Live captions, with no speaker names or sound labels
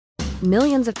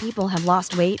Millions of people have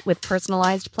lost weight with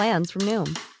personalized plans from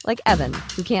Noom. Like Evan,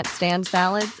 who can't stand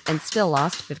salads and still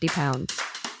lost 50 pounds.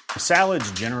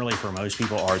 Salads generally for most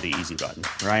people are the easy button,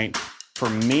 right? For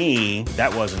me,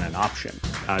 that wasn't an option.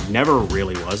 I never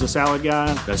really was a salad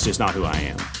guy. That's just not who I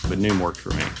am. But Noom worked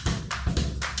for me.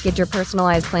 Get your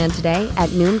personalized plan today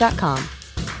at Noom.com.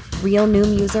 Real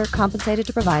Noom user compensated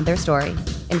to provide their story.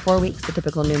 In 4 weeks, the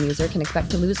typical Noom user can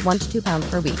expect to lose 1 to 2 pounds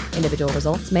per week. Individual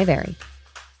results may vary.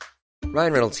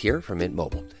 Ryan Reynolds here from Mint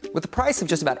Mobile. With the price of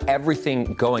just about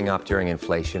everything going up during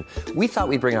inflation, we thought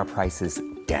we'd bring our prices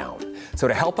down. So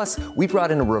to help us, we brought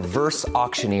in a reverse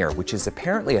auctioneer, which is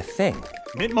apparently a thing.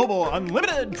 Mint Mobile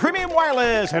Unlimited Premium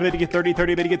Wireless. How to get 30,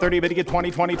 30, bit to get 30, bit to get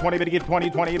 20, 20, 20, bit to get 20,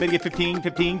 20, bit to get 15,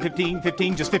 15, 15,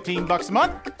 15, just $15 a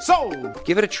month? Sold!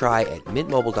 Give it a try at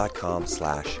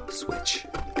mintmobile.com/switch.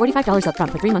 $45 up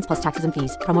front for 3 months plus taxes and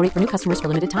fees. Promo rate for new customers for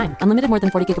limited time. Unlimited more than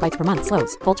 40 gigabytes per month.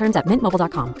 Slows full terms at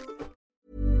mintmobile.com.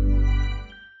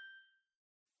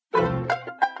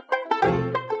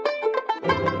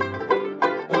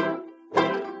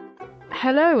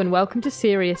 Hello and welcome to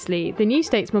Seriously, the New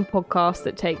Statesman podcast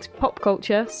that takes pop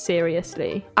culture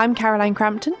seriously. I'm Caroline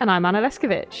Crampton. And I'm Anna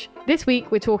Leskovich. This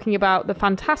week we're talking about the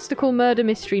fantastical murder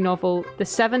mystery novel The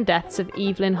Seven Deaths of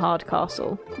Evelyn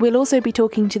Hardcastle. We'll also be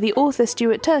talking to the author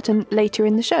Stuart Turton later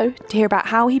in the show to hear about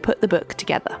how he put the book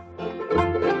together.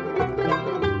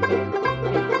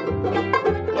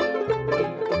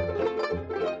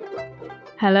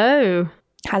 Hello.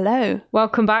 Hello.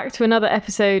 Welcome back to another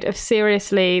episode of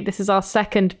Seriously. This is our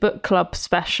second book club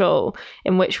special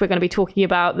in which we're going to be talking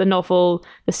about the novel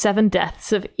The Seven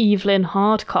Deaths of Evelyn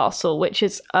Hardcastle, which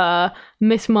is a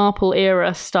Miss Marple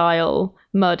era style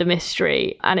murder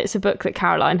mystery. And it's a book that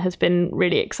Caroline has been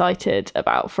really excited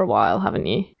about for a while, haven't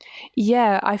you?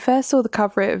 Yeah, I first saw the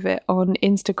cover of it on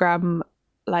Instagram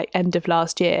like end of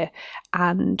last year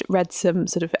and read some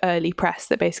sort of early press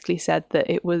that basically said that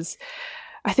it was,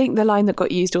 I think the line that got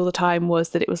used all the time was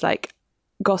that it was like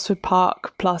Gosford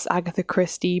Park plus Agatha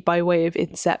Christie by way of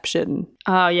Inception.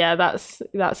 Oh yeah,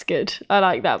 that's good. I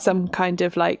like that. Some kind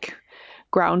of like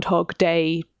Groundhog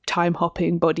Day, time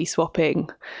hopping, body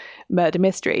swapping murder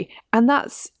mystery. And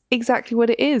that's exactly what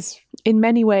it is. In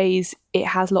many ways, it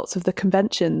has lots of the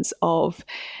conventions of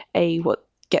what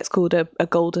gets called a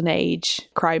golden age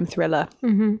crime thriller.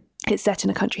 Mm-hmm. It's set in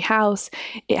a country house.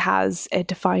 It has a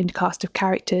defined cast of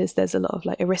characters. There's a lot of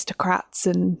like aristocrats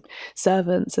and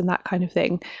servants and that kind of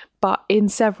thing. But in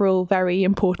several very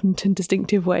important and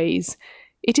distinctive ways,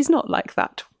 it is not like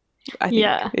that, I think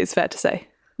it's fair to say.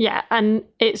 Yeah, and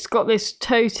it's got this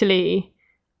totally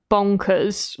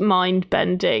bonkers,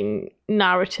 mind-bending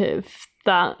narrative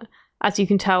that, as you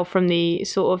can tell from the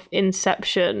sort of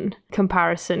Inception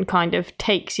comparison, kind of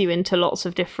takes you into lots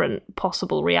of different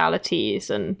possible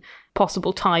realities and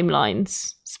possible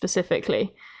timelines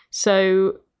specifically.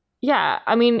 So, yeah,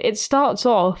 I mean, it starts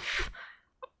off,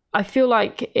 I feel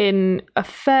like, in a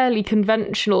fairly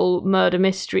conventional murder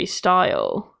mystery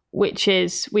style, which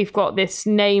is we've got this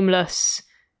nameless,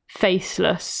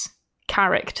 faceless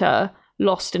character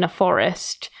lost in a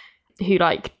forest who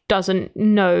like doesn't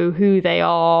know who they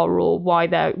are or why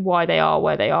they are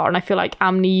where they are. And I feel like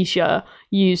amnesia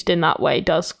used in that way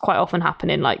does quite often happen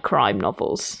in like crime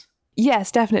novels.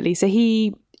 Yes, definitely. So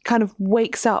he kind of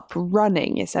wakes up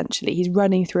running, essentially. He's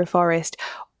running through a forest.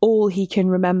 All he can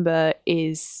remember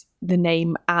is the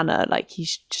name Anna. Like he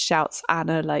shouts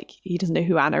Anna, like he doesn't know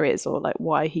who Anna is or like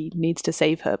why he needs to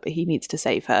save her, but he needs to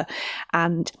save her.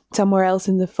 And somewhere else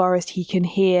in the forest, he can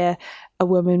hear a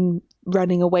woman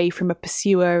running away from a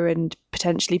pursuer and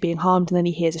potentially being harmed, and then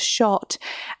he hears a shot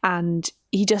and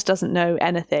he just doesn't know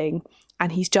anything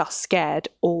and he's just scared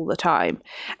all the time.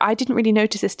 I didn't really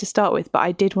notice this to start with, but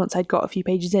I did once I'd got a few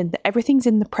pages in, that everything's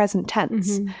in the present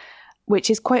tense, which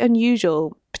is quite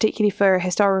unusual, particularly for a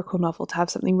historical novel to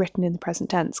have something written in the present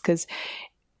tense, because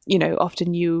you know,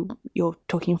 often you're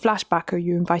talking flashback or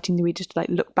you're inviting the reader to like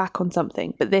look back on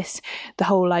something, but the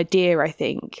whole idea, I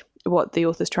think, what the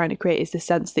author's trying to create is the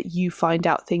sense that you find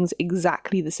out things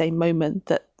exactly the same moment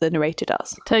that the narrator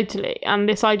does. Totally. And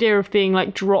this idea of being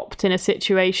like dropped in a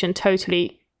situation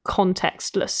totally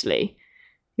contextlessly.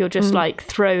 You're just like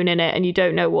thrown in it and you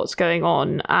don't know what's going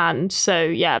on. And so,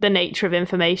 yeah, the nature of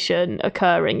information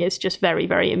occurring is just very,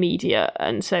 very immediate.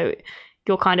 And so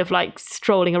you're kind of like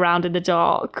strolling around in the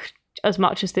dark as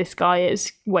much as this guy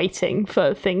is waiting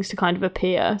for things to kind of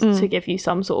appear to give you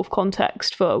some sort of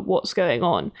context for what's going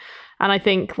on. And I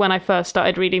think when I first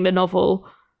started reading the novel,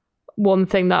 one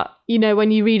thing that, you know, when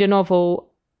you read a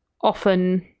novel,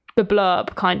 often the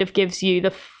blurb kind of gives you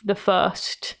the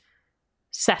first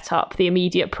setup, the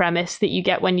immediate premise that you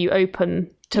get when you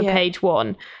open to page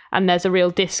 1, and there's a real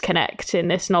disconnect in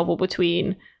this novel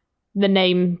between the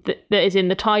name that is in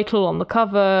the title on the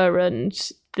cover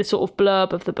and the sort of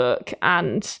blurb of the book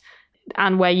and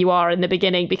where you are in the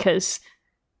beginning, because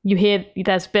you hear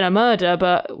there's been a murder,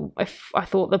 but I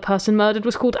thought the person murdered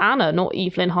was called Anna, not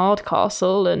Evelyn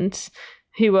Hardcastle, and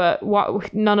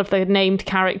none of the named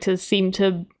characters seem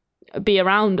to be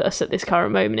around us at this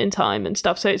current moment in time and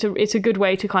stuff. So it's a good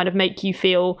way to kind of make you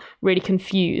feel really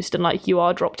confused and like you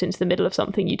are dropped into the middle of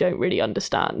something you don't really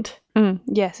understand.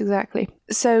 Yes, exactly.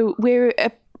 So we're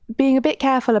being a bit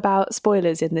careful about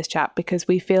spoilers in this chat because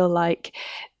we feel like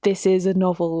this is a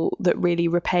novel that really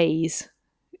repays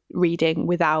reading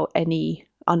without any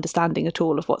understanding at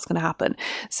all of what's going to happen.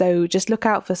 So just look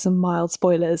out for some mild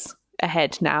spoilers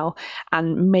ahead now,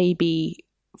 and maybe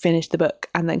finish the book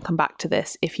and then come back to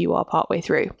this if you are partway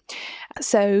through.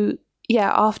 So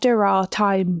yeah, after our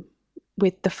time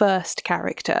with the first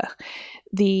character,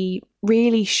 the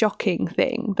really shocking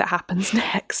thing that happens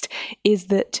next is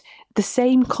that the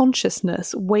same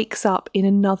consciousness wakes up in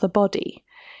another body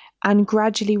and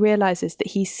gradually realizes that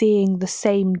he's seeing the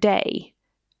same day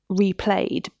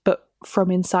replayed but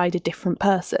from inside a different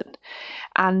person.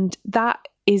 And that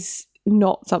is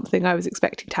not something I was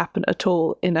expecting to happen at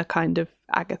all in a kind of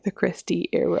Agatha Christie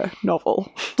era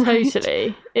novel.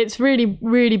 Totally. It's really,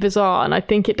 really bizarre, and I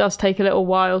think it does take a little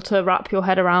while to wrap your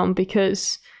head around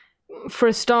because, for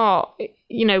a start,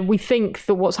 you know, we think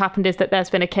that what's happened is that there's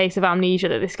been a case of amnesia,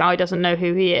 that this guy doesn't know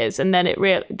who he is, and then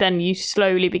then you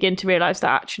slowly begin to realise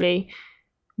that actually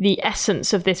the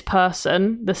essence of this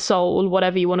person, the soul,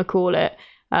 whatever you want to call it,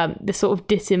 the sort of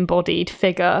disembodied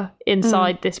figure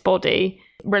inside this body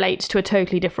relates to a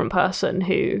totally different person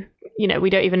who, you know, we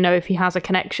don't even know if he has a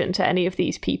connection to any of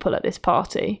these people at this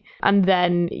party. And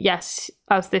then, yes,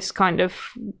 as this kind of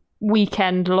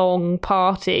weekend-long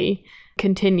party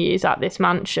continues at this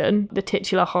mansion, the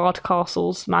titular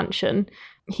Hardcastle's mansion,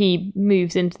 he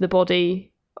moves into the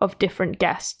body of different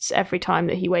guests every time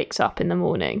that he wakes up in the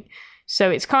morning.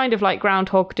 So it's kind of like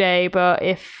Groundhog Day, but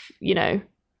if, you know,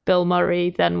 Bill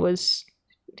Murray then was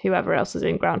whoever else is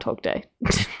in Groundhog Day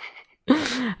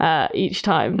each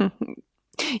time.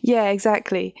 Yeah,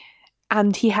 exactly.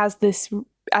 And he has this,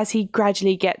 as he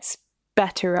gradually gets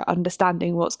better at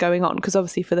understanding what's going on, because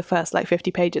obviously for the first like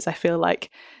 50 pages, I feel like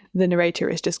the narrator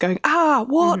is just going,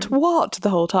 what, the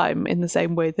whole time in the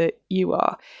same way that you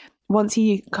are. Once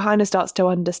he kind of starts to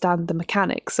understand the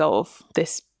mechanics of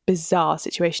this bizarre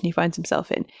situation he finds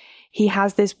himself in, he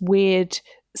has this weird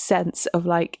sense of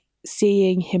like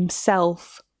seeing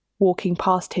himself walking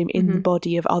past him in the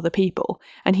body of other people,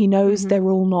 and he knows they're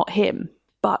all not him.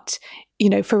 But, you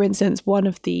know, for instance, one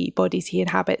of the bodies he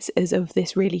inhabits is of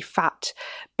this really fat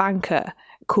banker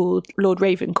called Lord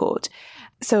Ravencourt.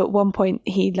 So at one point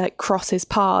he like crosses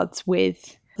paths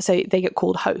with, so they get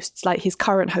called hosts, like his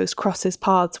current host crosses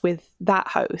paths with that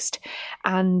host,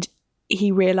 and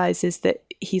he realizes that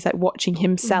he's like watching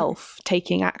himself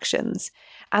taking actions.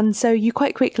 And so you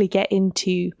quite quickly get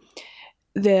into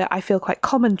the, I feel, quite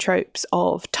common tropes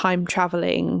of time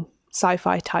traveling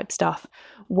sci-fi type stuff,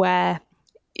 where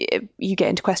you get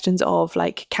into questions of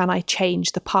like, can I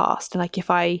change the past? And like,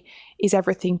 is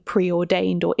everything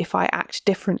preordained, or if I act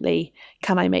differently,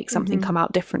 can I make something come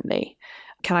out differently?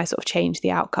 Can I sort of change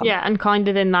the outcome? Yeah, and kind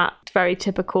of in that very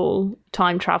typical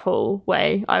time travel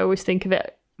way, I always think of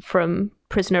it from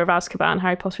Prisoner of Azkaban,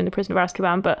 Harry Potter and the Prisoner of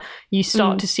Azkaban, but you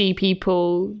start to see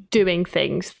people doing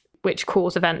things which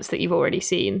cause events that you've already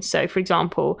seen. So, for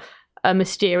example, a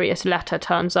mysterious letter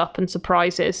turns up and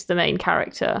surprises the main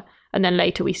character, and then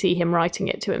later we see him writing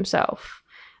it to himself,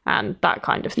 and that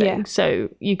kind of thing. Yeah. So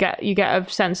you get a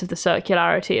sense of the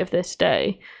circularity of this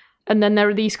day. And then there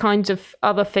are these kinds of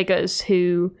other figures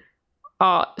who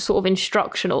are sort of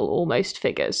instructional almost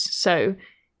figures. So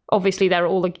obviously they're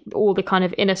all the kind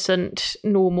of innocent,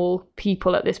 normal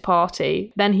people at this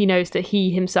party. Then he knows that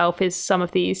he himself is some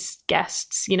of these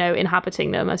guests, you know,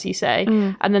 inhabiting them, as you say.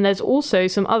 And then there's also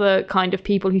some other kind of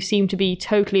people who seem to be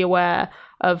totally aware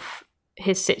of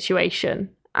his situation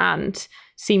and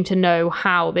seem to know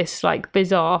how this like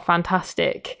bizarre,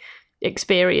 fantastic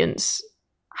experience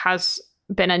has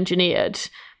been engineered.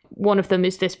 One of them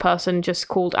is this person just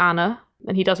called Anna,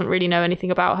 and he doesn't really know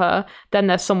anything about her. Then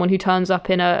there's someone who turns up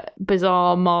in a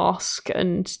bizarre mask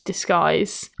and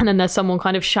disguise. And then there's someone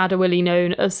kind of shadowily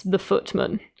known as the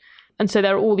Footman. And so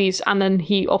there are all these, and then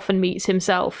he often meets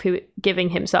himself, who giving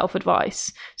himself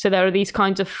advice. So there are these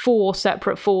kinds of 4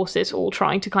 separate forces all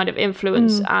trying to kind of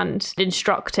influence and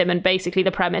instruct him. And basically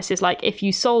the premise is like, if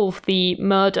you solve the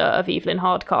murder of Evelyn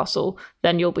Hardcastle,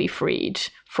 then you'll be freed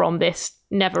from this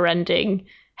never-ending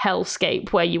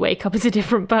hellscape where you wake up as a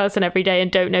different person every day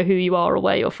and don't know who you are or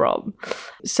where you're from.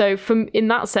 So in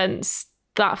that sense,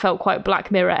 that felt quite Black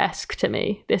Mirror-esque to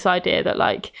me, this idea that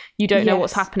like you don't know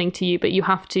what's happening to you, but you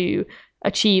have to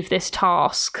achieve this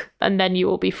task and then you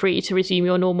will be free to resume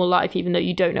your normal life even though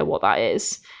you don't know what that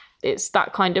is. It's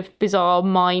that kind of bizarre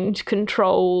mind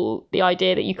control, the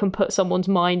idea that you can put someone's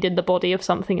mind in the body of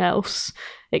something else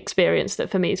experience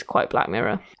that for me is quite Black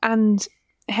Mirror. And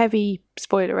heavy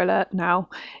spoiler alert now,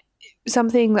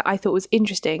 something that I thought was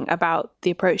interesting about the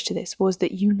approach to this was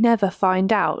that you never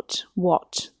find out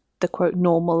what the quote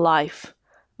normal life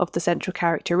of the central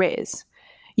character is.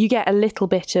 You get a little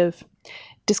bit of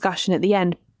discussion at the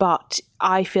end, but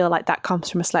I feel like that comes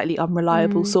from a slightly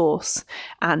unreliable source,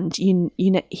 and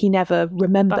he never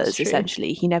remembers.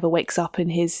 Essentially, he never wakes up in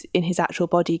his actual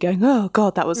body going, "Oh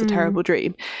God, that was a terrible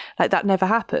dream." Like that never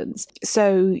happens.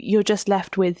 So you're just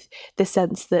left with the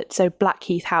sense that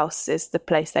Blackheath House is the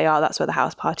place they are. That's where the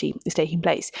house party is taking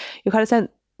place.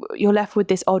 You're left with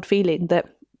this odd feeling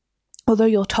that, although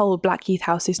you're told Blackheath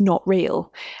House is not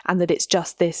real and that it's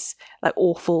just this like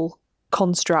awful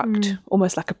construct,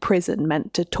 almost like a prison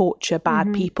meant to torture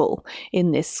bad people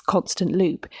in this constant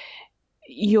loop,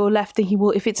 you're left thinking,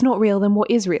 well, if it's not real, then what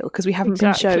is real? Because we haven't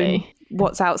been shown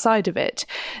what's outside of it.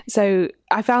 So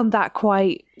I found that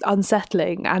quite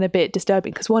unsettling and a bit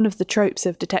disturbing, because one of the tropes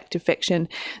of detective fiction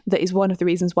that is one of the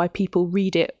reasons why people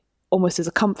read it almost as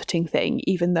a comforting thing,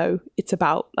 even though it's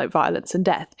about like violence and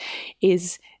death,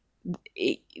 is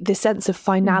the sense of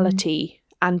finality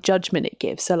and judgment it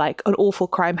gives. So like an awful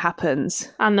crime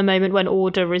happens, and the moment when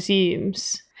order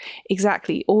resumes.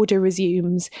 Exactly. Order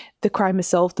resumes, the crime is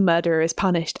solved, the murderer is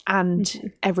punished,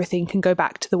 and everything can go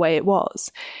back to the way it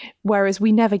was. Whereas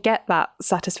we never get that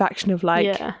satisfaction of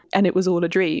like, and it was all a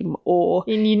dream, or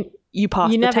you passed the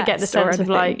test. You never get the sense of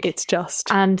like, it's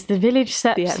just... And the village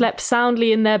slept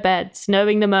soundly in their beds,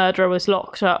 knowing the murderer was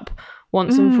locked up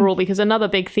once and for all, because another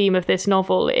big theme of this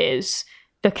novel is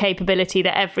the capability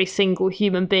that every single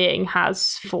human being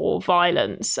has for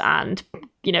violence and,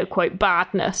 you know, quote,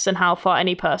 badness, and how far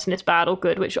any person is bad or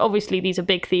good, which obviously these are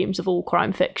big themes of all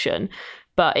crime fiction,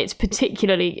 but it's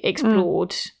particularly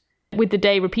explored. With the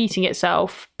day repeating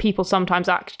itself, people sometimes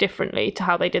act differently to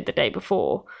how they did the day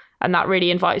before. And that really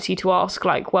invites you to ask,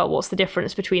 like, well, what's the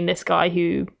difference between this guy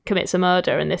who commits a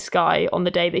murder and this guy on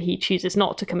the day that he chooses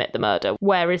not to commit the murder?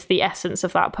 Where is the essence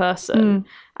of that person?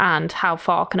 And how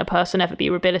far can a person ever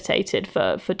be rehabilitated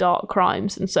for dark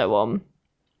crimes and so on?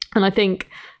 And I think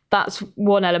that's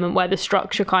one element where the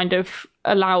structure kind of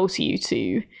allows you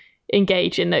to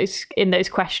engage in those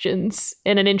questions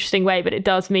in an interesting way. But it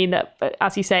does mean that,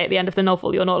 as you say, at the end of the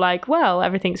novel, you're not like, well,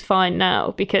 everything's fine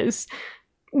now, because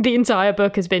the entire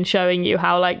book has been showing you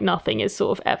how like nothing is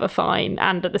sort of ever fine,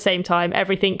 and at the same time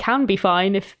everything can be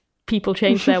fine if people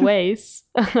change their ways.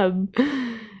 So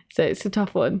it's a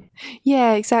tough one.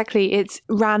 Yeah, exactly. It's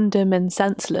random and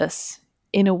senseless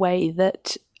in a way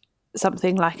that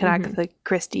something like an Agatha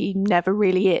Christie never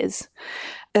really is.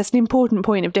 That's an important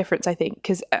point of difference, I think,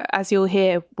 because as you'll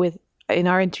hear in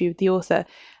our interview with the author,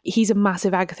 he's a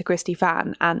massive Agatha Christie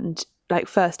fan and like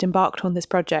first embarked on this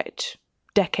project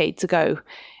decades ago,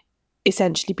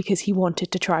 essentially because he wanted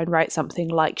to try and write something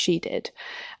like she did.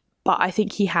 But I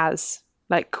think he has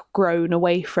like grown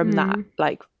away from that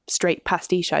like straight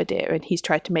pastiche idea, and he's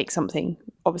tried to make something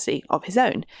obviously of his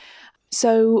own.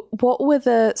 So what were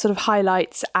the sort of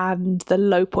highlights and the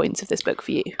low points of this book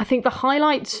for you? I think the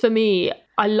highlights for me,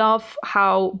 I love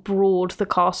how broad the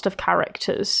cast of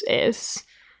characters is.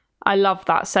 I love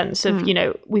that sense of, you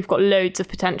know, we've got loads of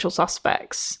potential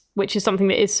suspects, which is something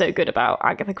that is so good about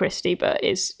Agatha Christie, but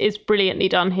is brilliantly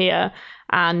done here.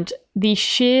 And the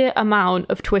sheer amount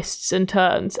of twists and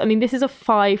turns. I mean, this is a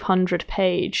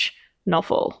 500-page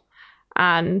novel.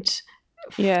 And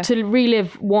to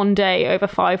relive one day over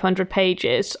 500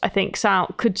 pages, I think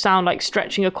could sound like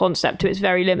stretching a concept to its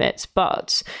very limits.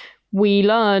 But we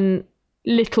learn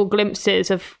little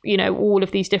glimpses of, you know, all of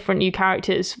these different new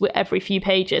characters with every few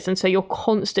pages, and so you're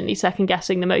constantly second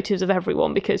guessing the motives of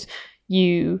everyone, because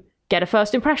you get a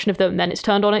first impression of them, then it's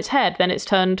turned on its head, then it's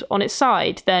turned on its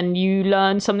side, then you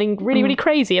learn something really really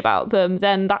crazy about them,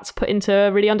 then that's put into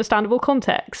a really understandable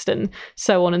context, and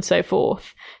so on and so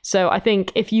forth. So I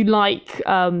think if you like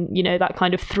you know, that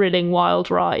kind of thrilling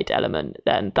wild ride element,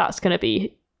 then that's going to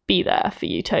be there for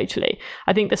you totally.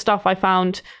 I think the stuff I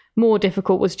found more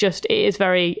difficult was just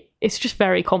it's just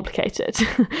very complicated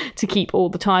to keep all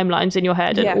the timelines in your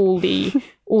head and all the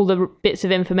bits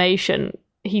of information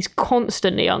he's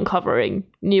constantly uncovering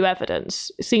new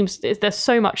evidence. It seems there's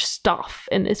so much stuff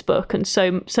in this book and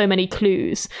so many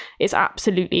clues. It's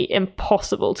absolutely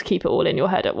impossible to keep it all in your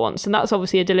head at once. And that's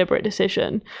obviously a deliberate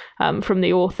decision from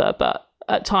the author, but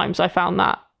at times I found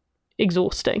that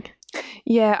exhausting.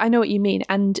 Yeah, I know what you mean.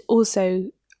 And also,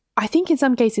 I think in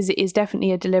some cases it is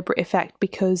definitely a deliberate effect,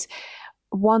 because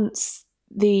once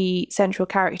the central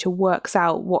character works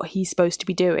out what he's supposed to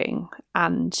be doing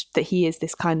and that he is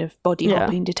this kind of body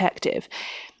hopping detective,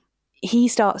 he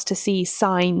starts to see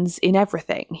signs in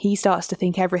everything. He starts to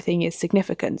think everything is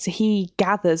significant. So he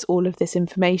gathers all of this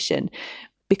information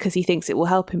because he thinks it will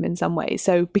help him in some way.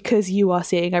 So because you are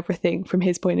seeing everything from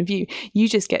his point of view, you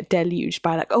just get deluged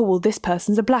by like, oh, well, this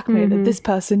person's a blackmailer. This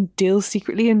person deals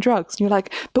secretly in drugs. And you're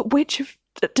like, but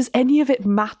does any of it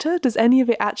matter? Does any of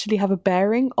it actually have a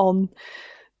bearing on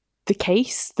the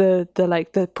case,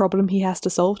 the problem he has to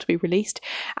solve to be released?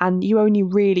 And you only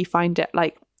really find it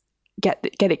like get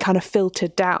it kind of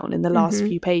filtered down in the last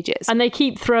few pages. And they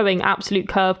keep throwing absolute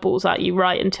curveballs at you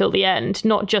right until the end,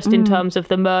 not just in terms of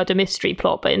the murder mystery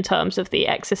plot, but in terms of the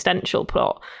existential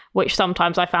plot, which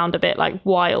sometimes I found a bit like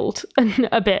wild and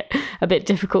a bit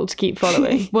difficult to keep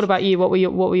following. What about you? What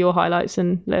were your highlights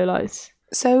and lowlights?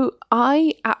 So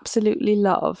I absolutely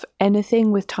love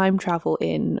anything with time travel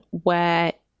in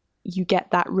where you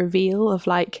get that reveal of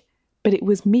like, but it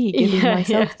was me giving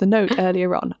myself the note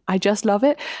earlier on. I just love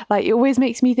it. Like, it always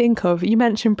makes me think of, you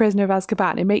mentioned Prisoner of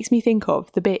Azkaban, it makes me think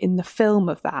of the bit in the film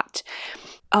of that.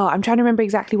 Oh, I'm trying to remember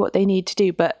exactly what they need to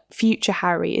do, but future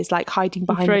Harry is like hiding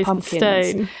behind the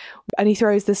pumpkins. And he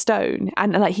throws the stone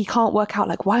and like he can't work out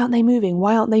like, why aren't they moving?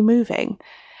 Why aren't they moving?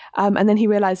 And then he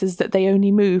realizes that they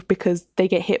only move because they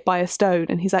get hit by a stone.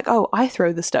 And he's like, oh, I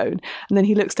throw the stone. And then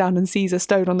he looks down and sees a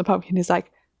stone on the pumpkin. He's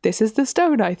like, this is the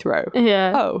stone I throw.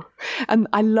 Yeah. Oh. And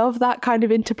I love that kind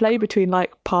of interplay between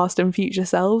like past and future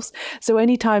selves. So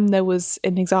anytime there was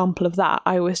an example of that,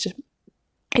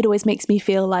 it always makes me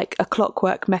feel like a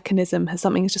clockwork mechanism has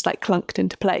just like clunked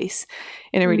into place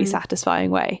in a really satisfying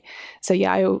way. So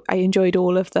yeah, I enjoyed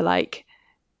all of the like,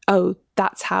 oh,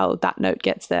 that's how that note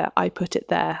gets there, I put it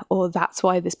there, or that's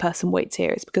why this person waits here,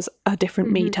 it's because a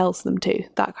different me tells them to,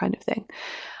 that kind of thing.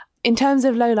 In terms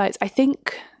of lowlights, I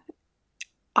think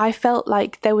I felt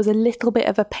like there was a little bit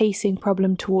of a pacing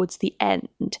problem towards the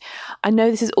end. I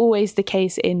know this is always the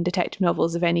case in detective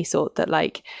novels of any sort, that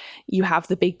like you have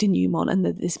the big denouement and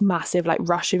this massive like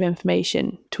rush of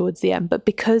information towards the end. But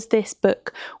because this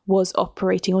book was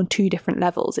operating on two different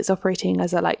levels, it's operating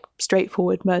as a like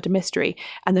straightforward murder mystery,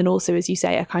 and then also, as you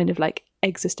say, a kind of like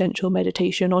existential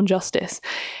meditation on justice.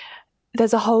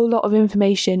 There's a whole lot of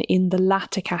information in the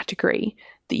latter category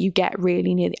that you get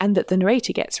really near and that the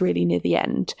narrator gets really near the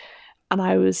end. And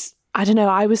I was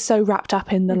so wrapped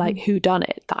up in the like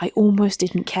whodunit that I almost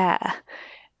didn't care.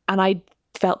 And I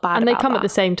felt bad. And they come at the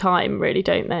same time, really,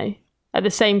 don't they? At the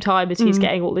same time as he's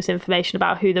getting all this information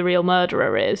about who the real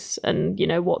murderer is and, you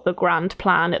know, what the grand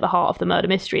plan at the heart of the murder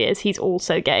mystery is, he's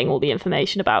also getting all the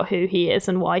information about who he is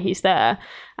and why he's there.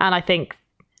 And I think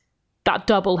that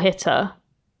double hitter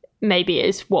maybe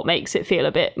is what makes it feel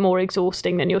a bit more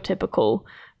exhausting than your typical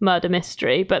murder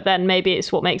mystery, but then maybe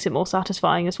it's what makes it more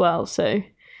satisfying as well. So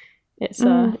it's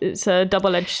a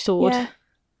double-edged sword. Yeah,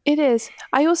 it is.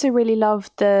 I also really love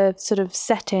the sort of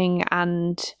setting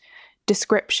and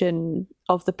description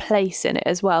of the place in it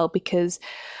as well, because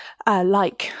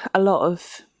like a lot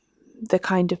of the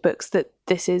kind of books that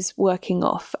this is working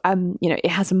off, you know, it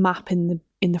has a map in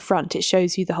the front. It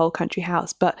shows you the whole country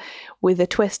house, but with a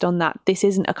twist on that, this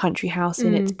isn't a country house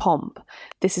in its pomp.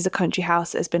 This is a country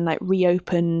house that has been like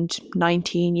reopened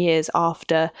 19 years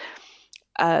after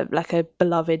like a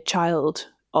beloved child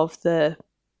of the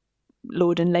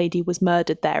Lord and Lady was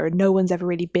murdered there, and no one's ever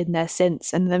really been there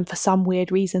since. And then for some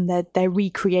weird reason they're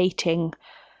recreating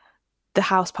the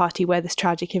house party where this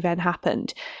tragic event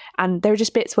happened. And there are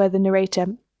just bits where the narrator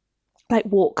like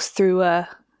walks through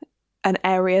an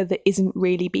area that isn't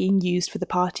really being used for the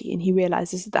party, and he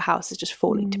realizes that the house is just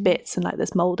falling to bits and like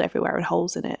there's mold everywhere and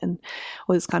holes in it and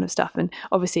all this kind of stuff. And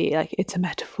obviously like it's a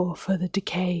metaphor for the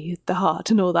decay of the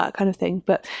heart and all that kind of thing.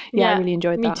 But yeah, I really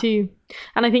enjoyed that. Me too.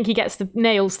 And I think he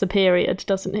nails the period,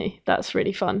 doesn't he? That's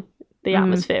really fun. The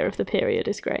atmosphere of the period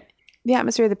is great. The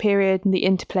atmosphere of the period and the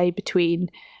interplay between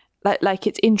like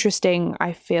it's interesting,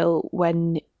 I feel,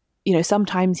 when, you know,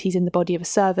 sometimes he's in the body of a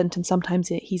servant and sometimes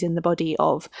he's in the body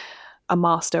of a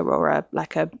master or a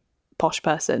posh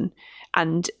person.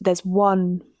 And there's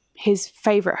one, his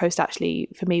favourite host actually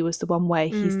for me was the one where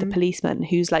he's the policeman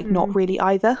who's like not really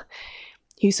either,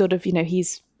 who sort of, you know,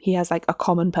 he has like a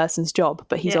common person's job,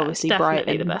 but he's obviously bright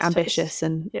and ambitious.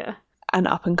 And and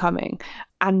up and coming.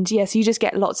 And yes, you just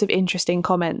get lots of interesting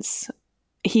comments.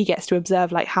 He gets to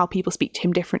observe like how people speak to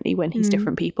him differently when he's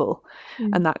different people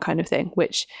and that kind of thing,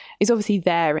 which is obviously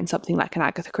there in something like an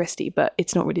Agatha Christie, but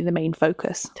it's not really the main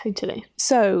focus. Totally.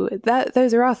 So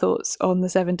those are our thoughts on The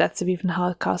Seven Deaths of Evelyn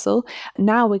Hardcastle.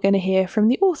 Now we're going to hear from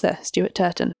the author, Stuart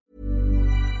Turton.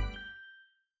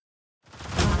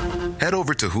 Head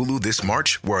over to Hulu this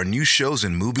March, where our new shows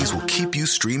and movies will keep you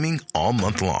streaming all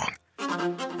month long.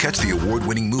 Catch the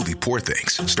award-winning movie Poor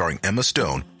Things, starring Emma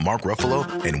Stone, Mark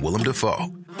Ruffalo, and Willem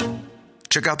Dafoe.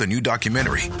 Check out the new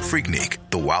documentary, Freaknik,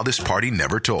 The Wildest Party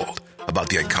Never Told, about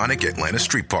the iconic Atlanta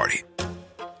Street Party.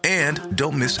 And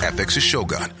don't miss FX's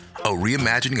Shogun, a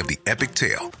reimagining of the epic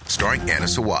tale, starring Anna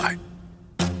Sawai.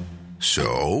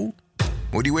 So,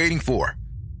 what are you waiting for?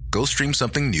 Go stream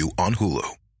something new on Hulu.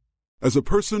 As a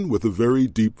person with a very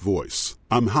deep voice,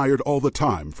 I'm hired all the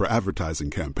time for advertising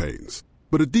campaigns.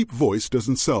 But a deep voice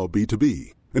doesn't sell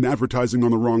B2B, and advertising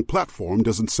on the wrong platform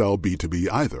doesn't sell B2B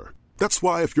either. That's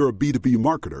why if you're a B2B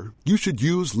marketer, you should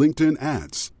use LinkedIn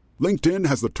ads. LinkedIn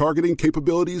has the targeting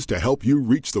capabilities to help you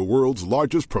reach the world's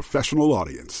largest professional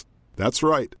audience. That's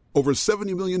right, over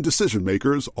 70 million decision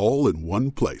makers all in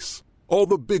one place. All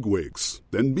the big wigs,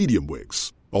 then medium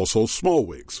wigs, also small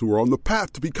wigs who are on the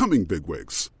path to becoming big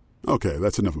wigs. Okay,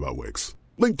 that's enough about wigs.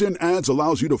 LinkedIn ads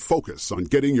allows you to focus on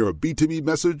getting your B2B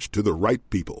message to the right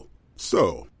people.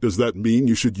 So, does that mean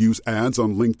you should use ads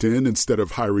on LinkedIn instead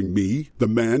of hiring me, the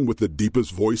man with the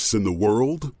deepest voice in the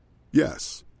world?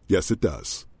 Yes. Yes, it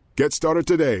does. Get started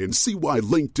today and see why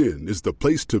LinkedIn is the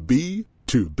place to be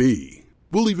to be.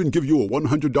 We'll even give you a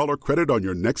 $100 credit on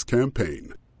your next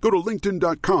campaign. Go to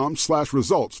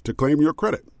linkedin.com/results to claim your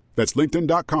credit. That's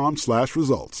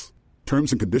linkedin.com/results.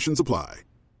 Terms and conditions apply.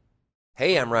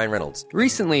 Hey, I'm Ryan Reynolds.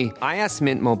 Recently, I asked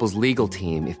Mint Mobile's legal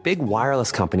team if big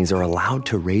wireless companies are allowed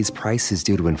to raise prices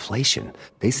due to inflation.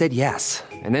 They said yes.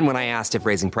 And then when I asked if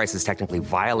raising prices technically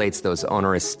violates those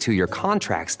onerous 2-year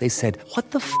contracts, they said,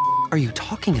 "What the f*** are you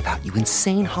talking about, you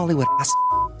insane Hollywood ass?"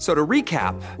 So to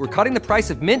recap, we're cutting the price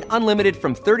of Mint Unlimited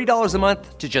from $30 a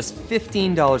month to just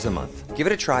 $15 a month. Give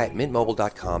it a try at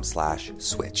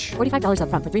mintmobile.com/switch. $45 up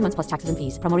front for 3 months plus taxes and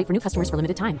fees. Promo rate for new customers for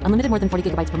limited time. Unlimited more than 40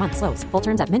 gigabytes per month. Slows full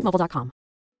terms at mintmobile.com.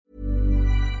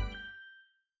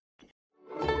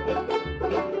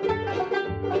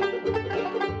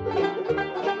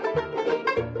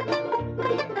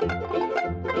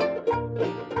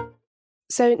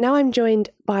 So now I'm joined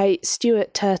by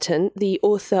Stuart Turton, the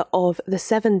author of The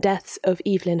Seven Deaths of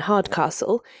Evelyn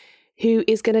Hardcastle, who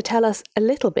is going to tell us a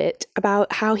little bit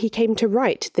about how he came to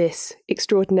write this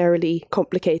extraordinarily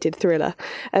complicated thriller.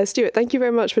 Stuart, thank you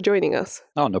very much for joining us.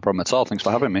 Oh, no problem at all. Thanks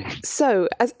for having me. So,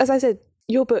 as I said,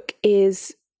 your book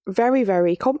is very,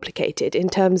 very complicated in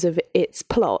terms of its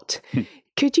plot.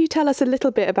 Could you tell us a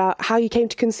little bit about how you came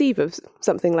to conceive of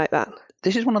something like that?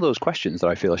 This is one of those questions that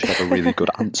I feel I should have a really good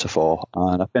answer for.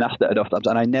 And I've been asked it enough times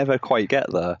and I never quite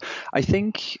get there. I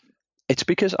think it's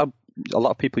because a lot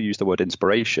of people use the word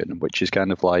inspiration, which is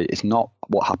kind of like, it's not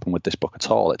what happened with this book at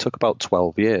all. It took about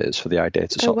 12 years for the idea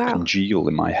to sort of congeal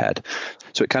in my head.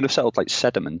 So it kind of settled like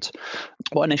sediment.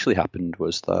 What initially happened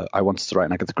was that I wanted to write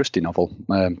an Agatha Christie novel.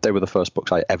 They were the first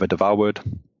books I ever devoured.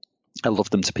 I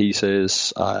loved them to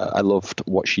pieces. I loved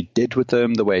what she did with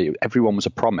them, the way everyone was a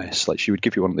promise. Like, she would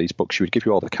give you one of these books, she would give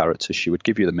you all the characters, she would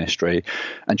give you the mystery,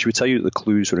 and she would tell you that the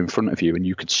clues were in front of you and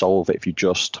you could solve it if you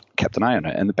just kept an eye on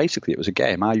it. And basically it was a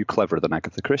game. Are you cleverer than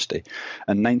Agatha Christie?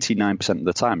 And 99% of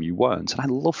the time you weren't. And I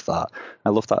loved that. I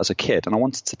loved that as a kid, and I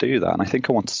wanted to do that. And I think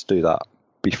I wanted to do that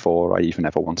before I even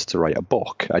ever wanted to write a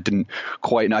book. I didn't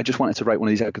quite know. I just wanted to write one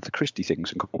of these Agatha Christie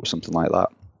things and come up with something like that.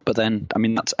 But then, I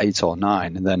mean, that's 8 or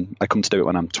 9, and then I come to do it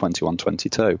when I'm 21,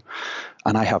 22.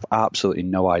 And I have absolutely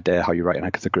no idea how you write an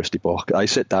Agatha Christie book. I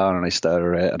sit down and I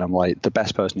stare at it, and I'm like, the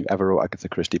best person who ever wrote Agatha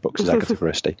Christie books is Agatha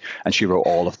Christie. And she wrote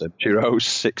all of them. She wrote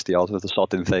 60 odd of the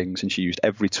sodding things, and she used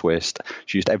every twist.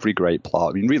 She used every great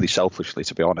plot. I mean, really selfishly,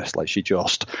 to be honest. Like, she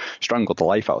just strangled the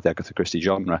life out of the Agatha Christie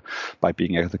genre by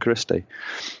being Agatha Christie.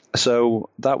 So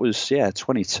that was,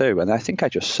 22. And I think I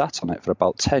just sat on it for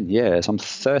about 10 years. I'm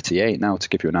 38 now, to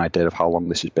give you an idea of how long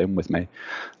this has been with me.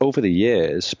 Over the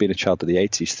years, being a child of the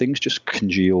 80s, things just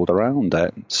congealed around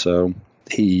it. So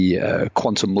the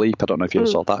Quantum Leap, I don't know if you ever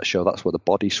saw that show. That's where the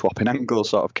body swapping angle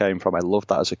sort of came from. I loved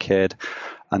that as a kid.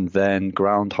 And then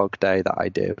Groundhog Day, that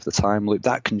idea of the time loop,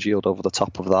 that congealed over the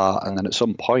top of that. And then at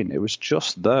some point, it was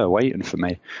just there waiting for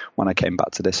me when I came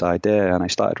back to this idea. And I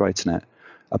started writing it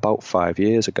about 5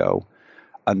 years ago.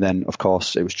 And then, of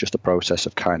course, it was just a process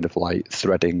of kind of like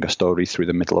threading a story through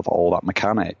the middle of all that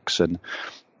mechanics. And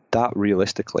that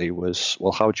realistically was,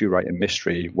 well, how do you write a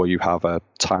mystery where you have a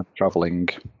time-traveling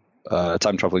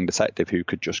time-traveling detective who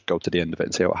could just go to the end of it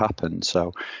and see what happened.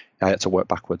 So I had to work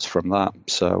backwards from that.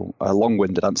 So a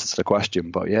long-winded answer to the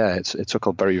question, but yeah, it took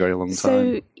a very, very long time.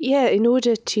 So yeah, in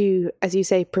order to, as you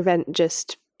say, prevent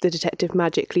just the detective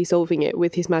magically solving it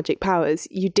with his magic powers,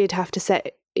 you did have to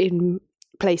set in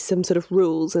place some sort of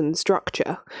rules and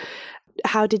structure.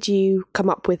 How did you come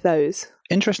up with those?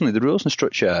 Interestingly, the rules and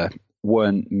structure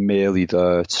weren't merely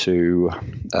there to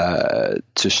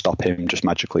stop him just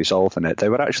magically solving it. They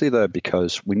were actually there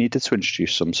because we needed to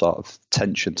introduce some sort of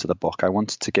tension to the book. I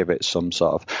wanted to give it some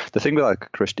sort of... The thing with Agatha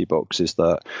Christie books is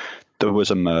that there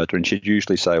was a murder, and she'd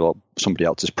usually say, well, somebody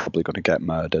else is probably going to get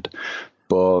murdered.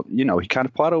 But, you know,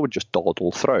 Poirot would just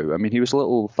dawdle through. I mean, he was a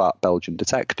little fat Belgian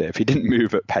detective. He didn't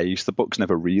move at pace. The books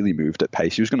never really moved at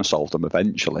pace. He was going to solve them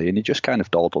eventually, and he just kind of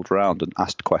dawdled around and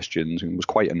asked questions and was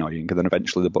quite annoying. And then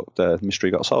eventually the mystery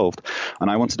got solved.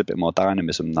 And I wanted a bit more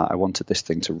dynamism than that. I wanted this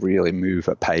thing to really move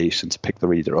at pace and to pick the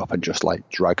reader up and just like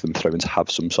drag them through and to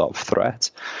have some sort of threat.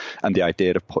 And the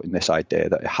idea of putting this idea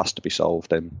that it has to be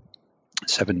solved in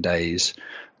 7 days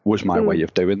was my way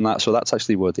of doing that. So that's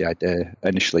actually where the idea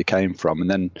initially came from. And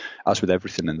then, as with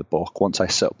everything in the book, once I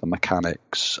set up the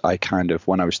mechanics, I kind of,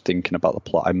 when I was thinking about the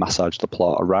plot, I massaged the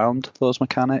plot around those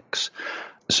mechanics.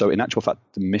 So in actual fact,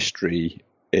 the mystery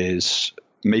is...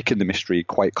 Making the mystery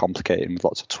quite complicated with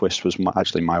lots of twists was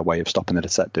actually my way of stopping the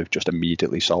detective just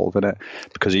immediately solving it.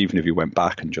 Because even if he went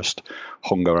back and just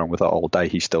hung around with it all day,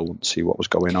 he still wouldn't see what was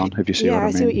going on, if you see what I mean. Yeah,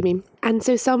 I see what you mean. And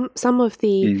so some of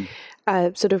the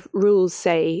sort of rules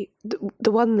say,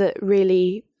 the one that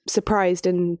really surprised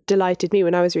and delighted me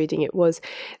when I was reading it was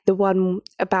the one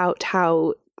about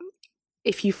how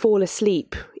if you fall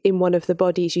asleep in one of the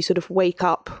bodies, you sort of wake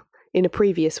up in a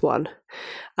previous one.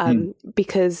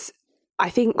 Because... I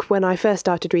think when I first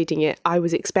started reading it, I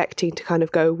was expecting to kind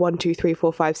of go 1, 2, 3,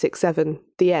 4, 5, 6, 7,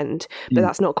 the end. But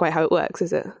that's not quite how it works,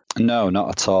 is it? No, not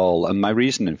at all. And my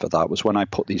reasoning for that was when I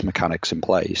put these mechanics in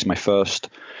place, my first,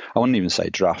 I wouldn't even say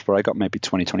draft, but I got maybe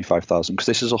 20, 25,000, because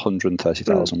this is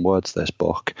 130,000 words, this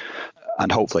book.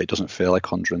 And hopefully it doesn't feel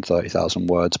like 130,000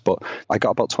 words, but I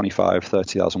got about 25,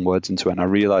 30,000 words into it, and I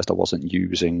realised I wasn't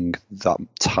using that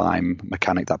time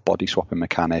mechanic, that body swapping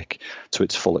mechanic, to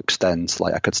its full extent.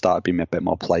 Like, I could start being a bit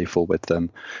more playful with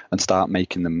them and start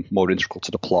making them more integral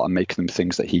to the plot and making them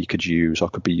things that he could use or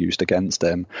could be used against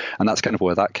him. And that's kind of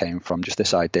where that came from, just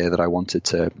this idea that I wanted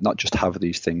to not just have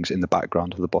these things in the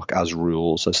background of the book as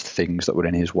rules, as things that were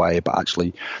in his way, but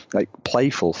actually like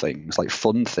playful things, like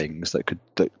fun things that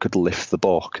could lift the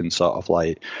book and sort of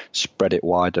like spread it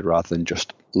wider rather than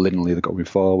just linearly going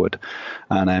forward.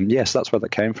 And yes, that's where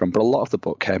that came from. But a lot of the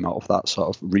book came out of that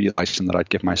sort of realizing that I'd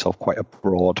give myself quite a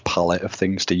broad palette of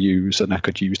things to use, and I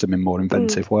could use them in more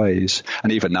inventive ways.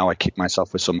 And even now I kick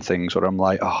myself with some things where I'm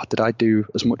like, oh, did I do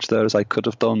as much there as I could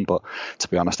have done? But to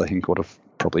be honest, I think I would have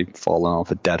probably fallen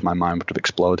over dead. My mind would have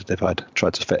exploded if I'd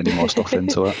tried to fit any more stuff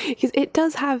into it. Because it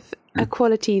does have a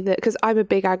quality that, because I'm a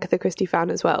big Agatha Christie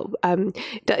fan as well,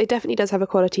 it definitely does have a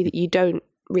quality that you don't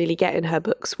really get in her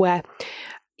books, where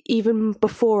even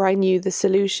before I knew the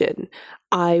solution,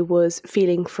 I was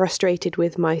feeling frustrated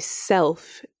with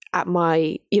myself at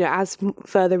my, as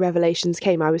further revelations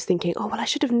came, I was thinking, oh, well, I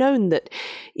should have known that,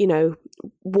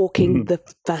 walking the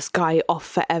first guy off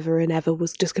forever and ever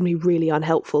was just going to be really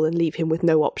unhelpful and leave him with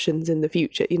no options in the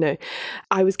future.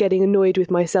 I was getting annoyed with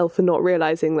myself for not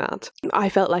realizing that. I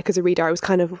felt like as a reader, I was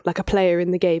kind of like a player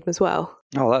in the game as well.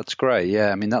 Oh, that's great. Yeah,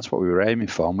 I mean, that's what we were aiming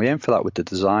for. And we aim for that with the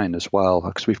design as well,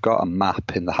 because we've got a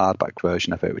map in the hardback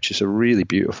version of it, which is a really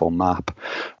beautiful map.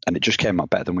 And it just came out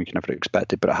better than we can ever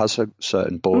expected. But it has a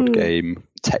certain board game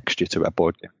texture to it,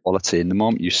 board game quality. And the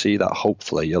moment you see that,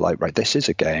 hopefully, you're like, right, this is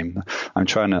a game. I'm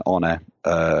trying to honour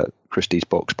Christie's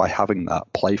books by having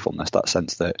that playfulness, that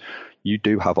sense that you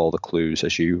do have all the clues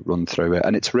as you run through it.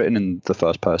 And it's written in the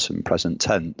first person present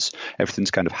tense. Everything's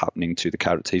kind of happening to the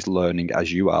character. He's learning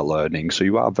as you are learning. So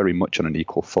you are very much on an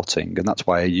equal footing. And that's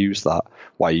why I use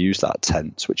that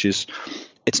tense, which is,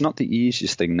 it's not the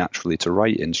easiest thing naturally to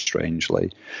write in,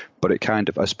 strangely, but it kind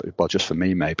of, well, just for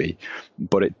me maybe,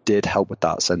 but it did help with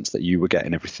that sense that you were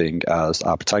getting everything as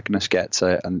our protagonist gets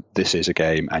it, and this is a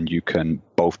game, and you can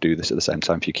both do this at the same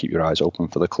time if you keep your eyes open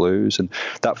for the clues. And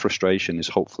that frustration is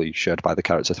hopefully shared by the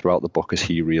character throughout the book as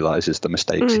he realizes the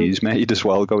mistakes he's made as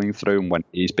well going through, and when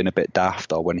he's been a bit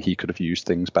daft or when he could have used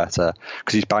things better,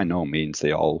 because he's by no means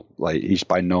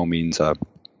a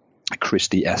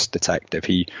Christie-esque detective.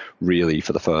 He really,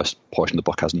 for the first portion of the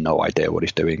book, has no idea what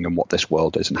he's doing and what this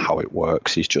world is and how it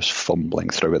works. He's just fumbling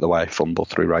through it the way I fumble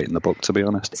through writing the book, to be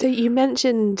honest. So you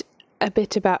mentioned a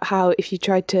bit about how if you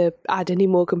tried to add any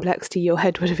more complexity, your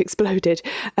head would have exploded.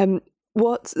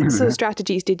 What sort of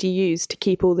strategies did you use to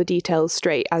keep all the details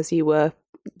straight as you were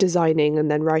designing and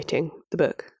then writing the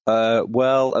book?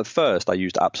 Well, at first I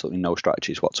used absolutely no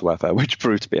strategies whatsoever, which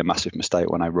proved to be a massive mistake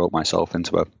when I wrote myself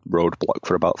into a roadblock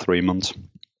for about 3 months.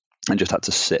 I just had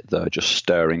to sit there just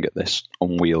staring at this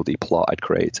unwieldy plot I'd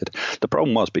created. The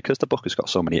problem was, because the book has got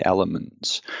so many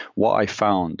elements, what I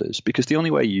found is, because the only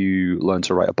way you learn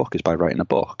to write a book is by writing a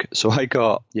book. So I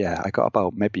got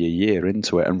about maybe a year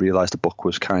into it and realised the book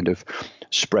was kind of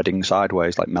spreading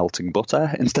sideways like melting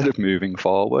butter instead of moving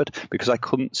forward, because I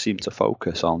couldn't seem to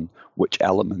focus on which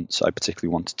elements I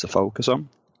particularly wanted to focus on.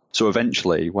 So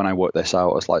eventually, when I worked this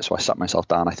out, so I sat myself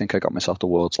down. I think I got myself the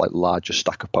world's largest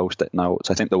stack of Post-it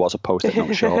notes. I think there was a Post-it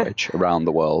note shortage around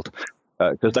the world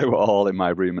because they were all in my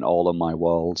room and all on my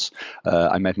walls.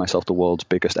 I made myself the world's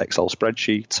biggest Excel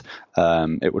spreadsheet.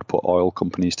 It would put oil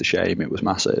companies to shame. It was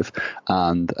massive.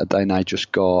 And then I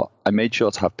made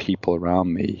sure to have people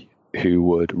around me who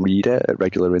would read it at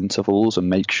regular intervals and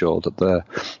make sure that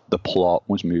the plot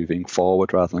was moving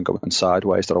forward rather than going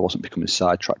sideways, that I wasn't becoming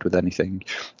sidetracked with anything.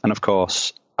 And of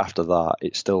course, after that,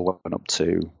 it still went up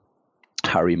to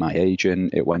Harry, my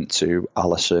agent. It went to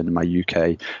Alison, my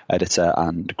UK editor,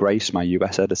 and Grace, my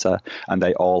US editor, and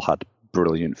they all had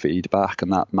brilliant feedback,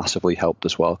 and that massively helped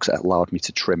as well, because it allowed me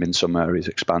to trim in some areas,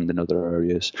 expand in other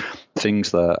areas,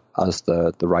 things that as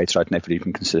the writer I'd never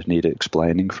even considered needed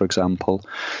explaining, for example.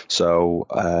 So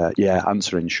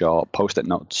answer in short, Post-it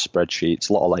notes, spreadsheets,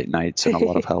 a lot of late nights, and a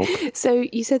lot of help. So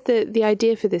you said that the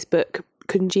idea for this book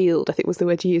congealed, I think was the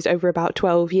word you used, over about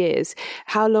 12 years.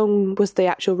 How long was the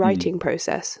actual writing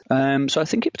process? So I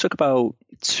think it took about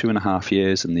 2.5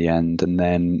 years in the end, and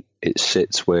then it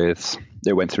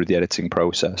went through the editing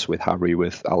process with Harry,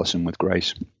 with Alison, with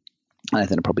Grace. And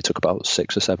then it probably took about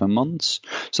 6 or 7 months.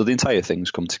 So the entire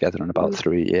thing's come together in about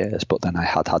 3 years. But then I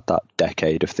had that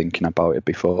decade of thinking about it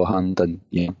beforehand and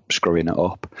screwing it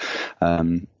up.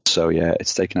 So yeah,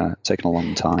 it's taken a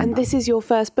long time. And this is your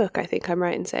first book, I think I'm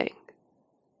right in saying.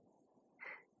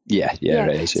 Yeah,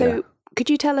 it is. So could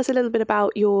you tell us a little bit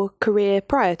about your career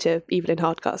prior to Evelyn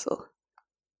Hardcastle?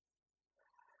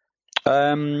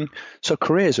 So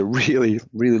career is a really,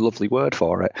 really lovely word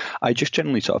for it. I just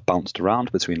generally sort of bounced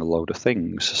around between a load of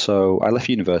things. So I left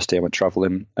university, I went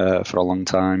travelling for a long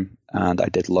time, and I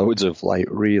did loads of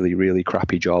really, really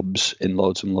crappy jobs in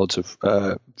loads and loads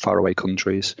of faraway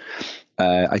countries.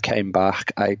 I came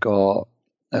back, I got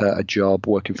a job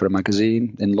working for a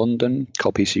magazine in London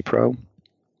called PC Pro,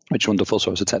 which is wonderful. So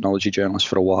I was a technology journalist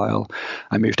for a while.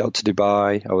 I moved out to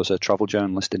Dubai. I was a travel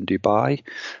journalist in Dubai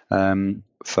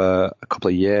for a couple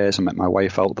of years. I met my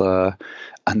wife out there.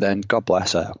 And then, God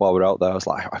bless her, while we were out there, I was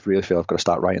like, I really feel I've got to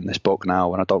start writing this book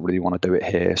now, and I don't really want to do it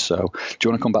here. So do you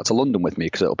want to come back to London with me?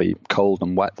 Because it'll be cold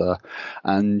and wet there.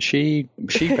 And she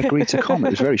agreed to come.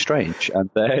 It was very strange. And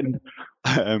then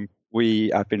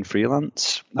I've been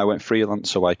freelance. I went freelance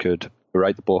so I could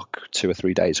write the book 2 or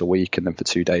 3 days a week, and then for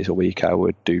 2 days a week I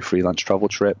would do freelance travel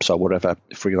trips or whatever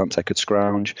freelance I could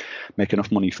scrounge, make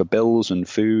enough money for bills and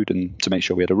food and to make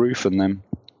sure we had a roof, and then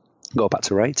go back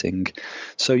to writing.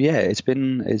 So yeah, it's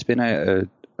been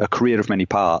a career of many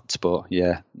parts, but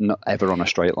yeah, not ever on a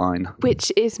straight line.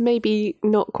 Which is maybe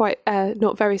not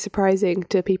very surprising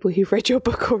to people who've read your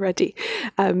book already.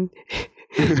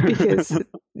 Because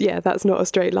that's not a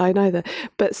straight line either.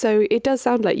 But so it does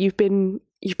sound like you've been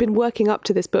working up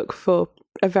to this book for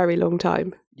a very long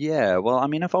time. Yeah, well, I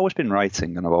mean, I've always been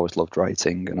writing, and I've always loved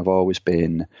writing, and I've always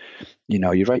been,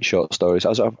 you write short stories.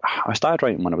 I started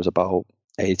writing when I was about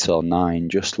 8 or 9,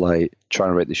 just like trying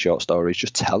to write these short stories,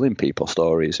 just telling people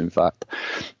stories, in fact.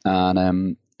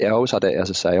 And I always had it,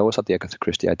 as I say, I always had the Agatha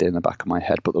Christie idea in the back of my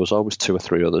head, but there was always 2 or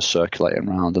 3 others circulating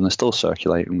around, and they're still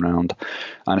circulating around.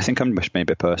 And I think I'm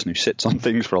maybe a person who sits on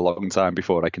things for a long time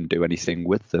before I can do anything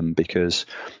with them, because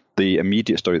the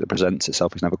immediate story that presents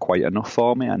itself is never quite enough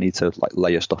for me. I need to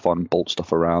layer stuff on, bolt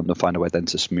stuff around, and find a way then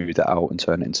to smooth it out and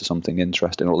turn it into something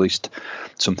interesting, or at least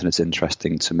something that's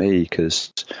interesting to me,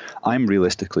 because I'm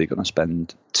realistically going to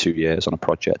spend 2 years on a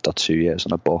project or 2 years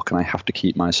on a book, and I have to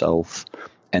keep myself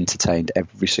entertained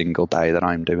every single day that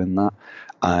I'm doing that.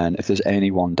 And if there's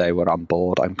any one day where I'm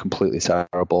bored, I'm completely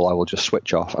terrible, I will just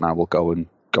switch off and I will go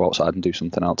outside and do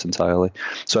something else entirely.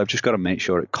 So I've just got to make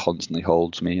sure it constantly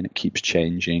holds me and it keeps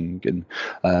changing.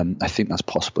 And I think that's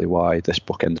possibly why this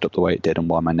book ended up the way it did, and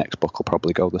why my next book will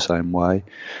probably go the same way.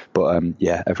 But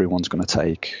everyone's going to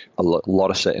take a lot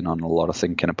of sitting on, a lot of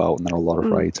thinking about, and then a lot of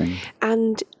writing.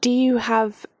 And do you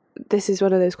have, this is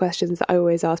one of those questions that I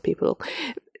always ask people,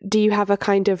 do you have a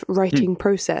kind of writing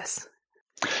process?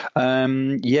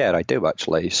 Yeah, I do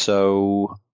actually.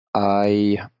 So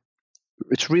I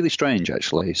it's really strange,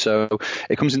 actually. So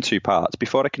it comes in two parts.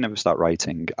 Before I can ever start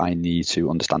writing, I need to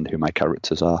understand who my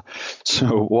characters are.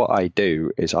 So what I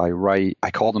do is I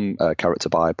call them character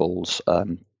Bibles.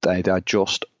 They are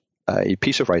just a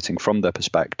piece of writing from their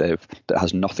perspective that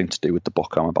has nothing to do with the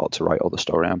book I'm about to write or the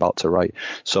story I'm about to write.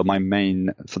 So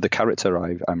for the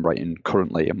character I'm writing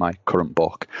currently in my current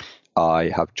book,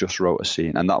 I have just wrote a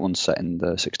scene, and that one's set in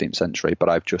the 16th century, but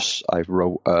I've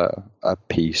wrote a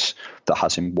piece that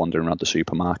has him wandering around the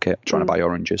supermarket trying to buy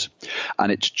oranges.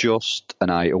 And it's just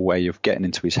a way of getting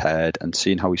into his head and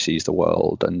seeing how he sees the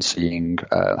world and seeing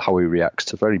how he reacts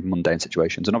to very mundane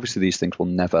situations. And obviously these things will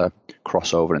never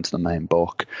cross over into the main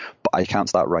book, but I can't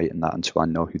start writing that until I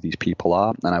know who these people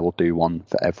are, and I will do one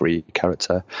for every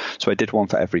character. So I did one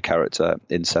for every character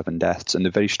in Seven Deaths,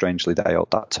 and very strangely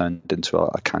that turned into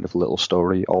a kind of little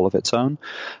story all of its own.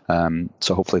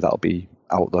 So hopefully that'll be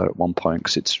out there at one point,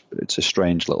 because it's a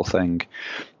strange little thing,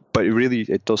 but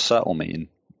it does settle me, and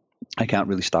I can't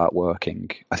really start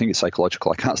working. I think it's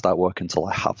psychological. I can't start working until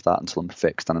I have that, until I'm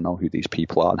fixed and I know who these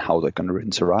people are and how they're going to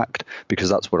interact, because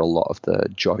that's where a lot of the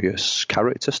joyous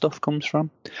character stuff comes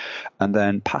from. And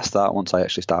then past that, once I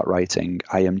actually start writing,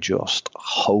 I am just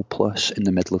hopeless in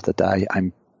the middle of the day.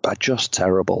 I'm just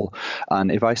terrible.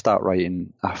 And if I start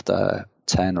writing after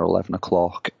 10 or 11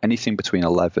 o'clock, anything between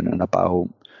 11 and about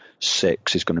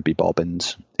 6 is going to be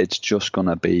bobbins. It's just going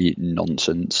to be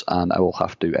nonsense, and I will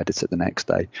have to edit it the next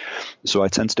day. So I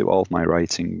tend to do all of my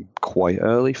writing quite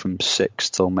early, from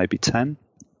 6 till maybe 10,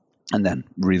 and then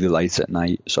really late at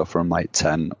night. So from like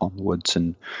 10 onwards,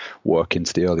 and work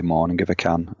into the early morning if I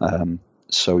can.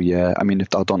 So yeah, I mean, if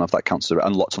I don't know if that counts,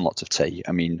 and lots of tea.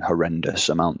 I mean, horrendous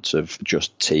amounts of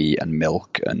just tea and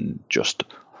milk and just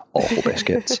awful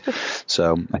biscuits.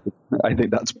 So I think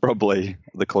that's probably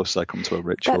the closest I come to a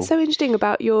ritual. That's so interesting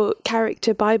about your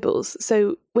character Bibles.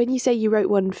 So when you say you wrote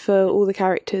one for all the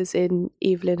characters in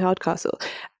Evelyn Hardcastle,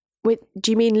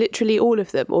 do you mean literally all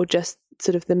of them, or just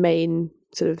sort of the main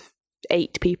sort of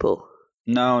 8 people?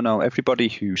 No, everybody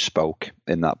who spoke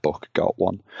in that book got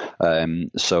one.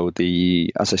 So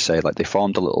as I say, like, they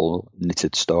formed a little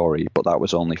knitted story, but that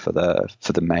was only for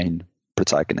the main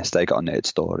protagonist. They got a knitted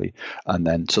story, and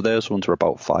then so those ones were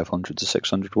about 500 to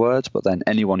 600 words, but then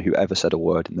anyone who ever said a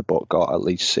word in the book got at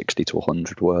least 60 to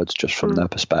 100 words just from their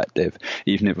perspective,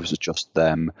 even if it was just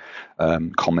them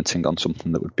commenting on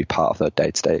something that would be part of their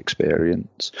day-to-day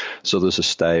experience. So there's a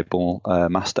stable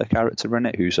master character in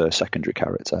it who's a secondary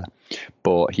character,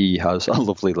 but he has a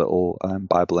lovely little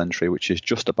Bible entry which is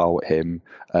just about him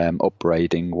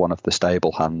upbraiding one of the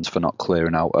stable hands for not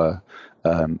clearing out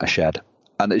a shed.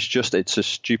 And it's a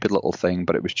stupid little thing,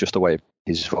 but it was just a way of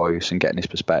his voice and getting his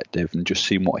perspective and just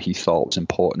seeing what he thought was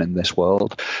important in this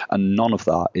world. And none of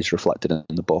that is reflected in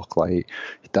the book. Like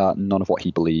that, none of what he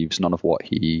believes, none of what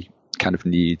he kind of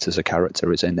needs as a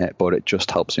character is in it, but it just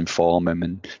helps inform him,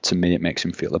 and to me it makes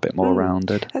him feel a bit more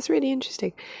rounded. That's really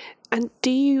interesting. And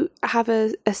do you have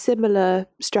a similar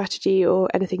strategy or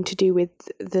anything to do with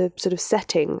the sort of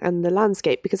setting and the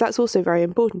landscape? Because that's also very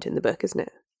important in the book, isn't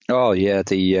it? Oh yeah,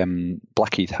 the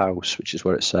Blackheath house, which is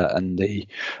where it's set, and the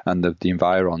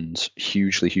environs,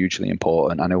 hugely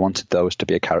important. And I wanted those to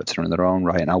be a character in their own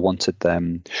right. And I wanted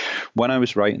them, when I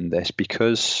was writing this,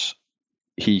 because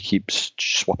he keeps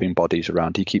swapping bodies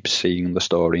around, he keeps seeing the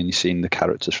story and he's seeing the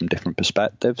characters from different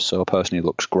perspectives. So a person who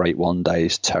looks great one day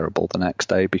is terrible the next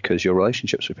day, because your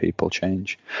relationships with people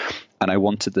change. And I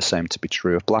wanted the same to be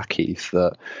true of Blackheath,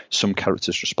 that some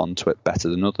characters respond to it better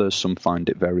than others. Some find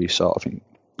it very sort of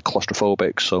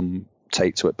claustrophobic, some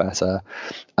take to it better.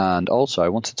 And also I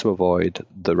wanted to avoid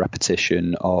the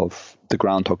repetition of the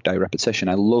Groundhog Day repetition.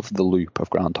 I love the loop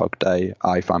of Groundhog Day.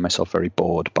 I find myself very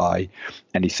bored by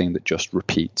anything that just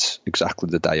repeats exactly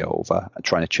the day over,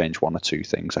 trying to change one or two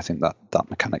things. I think that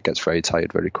mechanic gets very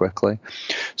tired very quickly.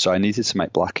 So I needed to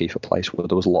make Blackheath a place where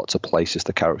there was lots of places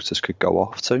the characters could go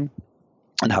off to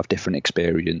and have different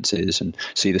experiences and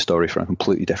see the story from a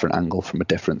completely different angle, from a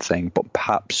different thing, but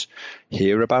perhaps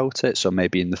hear about it. So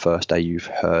maybe in the first day you've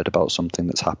heard about something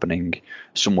that's happening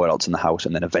somewhere else in the house,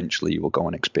 and then eventually you will go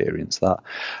and experience that.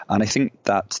 And I think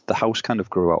that the house kind of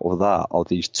grew out of that, or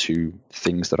these two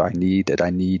things that I needed.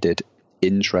 I needed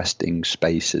interesting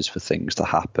spaces for things to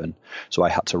happen. So I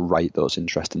had to write those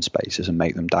interesting spaces and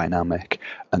make them dynamic.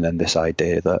 And then this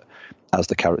idea that as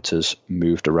the characters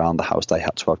moved around the house, they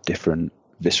had to have different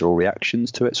visceral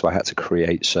reactions to it. So I had to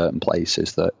create certain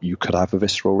places that you could have a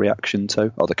visceral reaction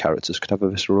to, or the characters could have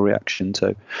a visceral reaction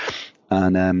to.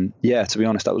 And to be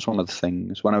honest, that was one of the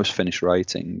things, when I was finished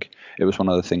writing, it was one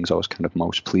of the things I was kind of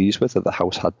most pleased with, that the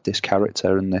house had this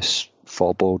character and this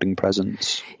foreboding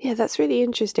presence. Yeah, that's really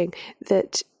interesting,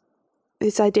 that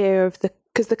this idea of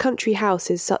because the country house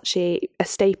is such a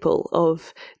staple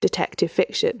of detective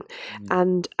fiction.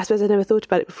 And I suppose I never thought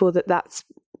about it before that's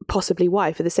possibly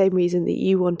why, for the same reason that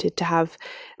you wanted to have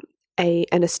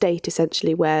an estate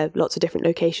essentially where lots of different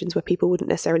locations where people wouldn't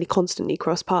necessarily constantly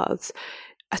cross paths.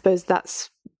 I suppose that's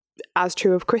as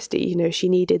true of Christie. You know, she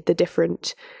needed the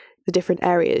different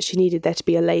areas. She needed there to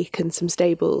be a lake and some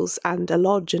stables and a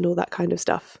lodge and all that kind of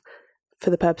stuff for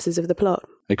the purposes of the plot.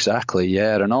 Exactly,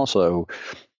 yeah. And also,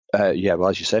 well,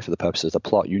 as you say, for the purposes of the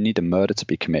plot, you need a murder to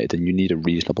be committed and you need a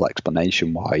reasonable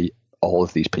explanation why all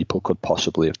of these people could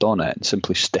possibly have done it, and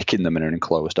simply sticking them in an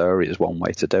enclosed area is one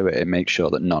way to do it. It makes sure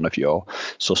that none of your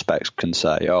suspects can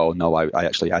say, oh no,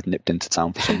 I'd nipped into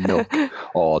town for some milk,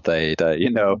 or they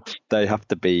have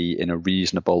to be in a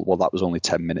reasonable, well, that was only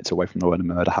 10 minutes away from where the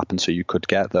murder happened, so you could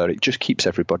get there. It just keeps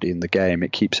everybody in the game.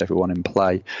 It keeps everyone in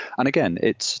play. And again,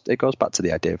 it goes back to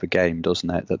the idea of a game, doesn't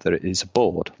it? That there is a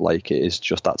board. Like, it is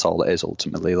just, that's all it is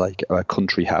ultimately. Like a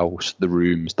country house, the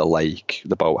rooms, the lake,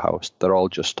 the boathouse, they're all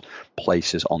just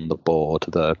places on the board,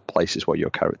 the places where your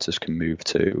characters can move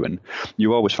to. And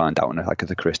you always find out in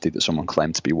Agatha Christie that someone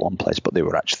claimed to be one place, but they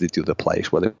were actually the other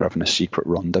place, where they were having a secret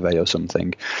rendezvous or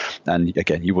something. And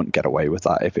again, you wouldn't get away with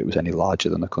that if it was any larger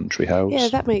than a country house. Yeah,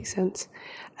 that makes sense.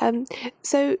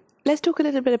 So let's talk a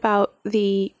little bit about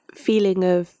the feeling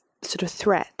of sort of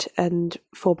threat and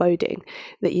foreboding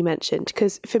that you mentioned,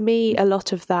 because for me, a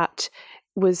lot of that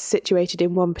was situated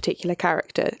in one particular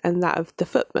character, and that of the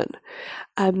footman.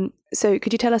 So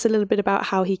could you tell us a little bit about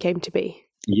how he came to be?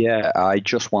 Yeah, I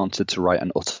just wanted to write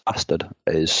an utter bastard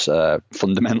is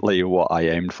fundamentally what I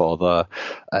aimed for there.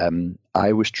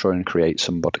 I was trying to create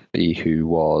somebody who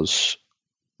was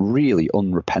really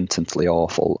unrepentantly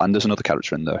awful, and there's another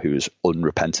character in there who is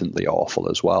unrepentantly awful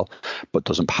as well, but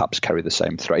doesn't perhaps carry the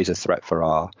same threat. He's a threat for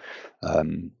our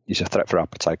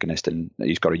protagonist, and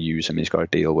he's got to use him, he's got to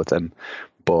deal with him.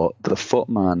 But the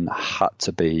footman had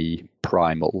to be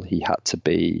primal, he had to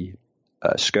be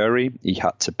scary, he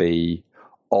had to be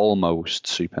almost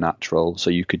supernatural, so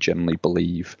you could generally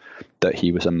believe that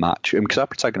he was a match, because our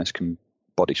protagonist can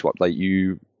body swap. Like,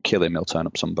 you kill him, he'll turn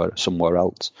up somewhere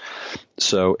else.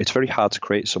 So it's very hard to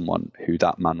create someone who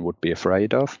that man would be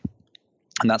afraid of.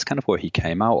 And that's kind of where he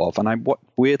came out of. And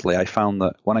weirdly, I found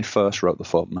that when I first wrote The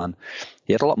Footman,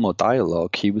 he had a lot more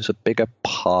dialogue. He was a bigger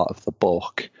part of the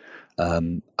book.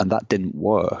 And that didn't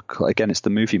work. Again, it's the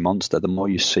movie monster. The more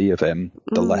you see of him,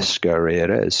 the less scary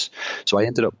it is. So I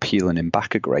ended up peeling him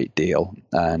back a great deal.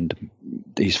 And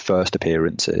his first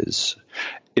appearances,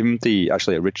 in the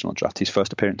actually original draft, his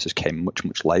first appearances came much,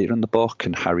 much later in the book.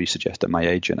 And my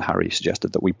agent Harry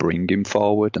suggested that we bring him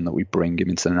forward and that we bring him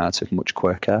into the narrative much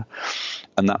quicker.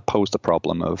 And that posed the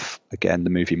problem of, again, the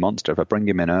movie monster. If I bring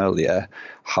him in earlier,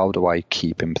 how do I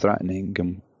keep him threatening?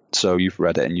 And so you've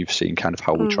read it and you've seen kind of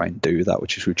how we try and do that,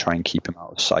 which is we try and keep him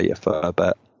out of sight for a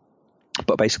bit.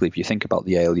 But basically, if you think about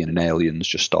the alien and aliens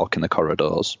just stalking the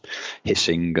corridors,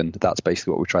 hissing, and that's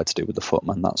basically what we tried to do with the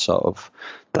footman. That sort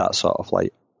of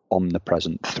like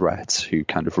omnipresent threat who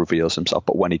kind of reveals himself.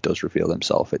 But when he does reveal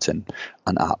himself, it's in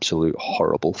an absolute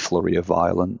horrible flurry of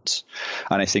violence.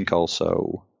 And I think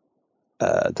also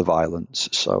the violence.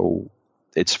 So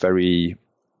it's very...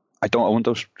 I want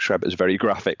to describe it as very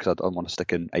graphic because I don't want to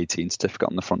stick an 18 certificate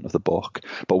on the front of the book.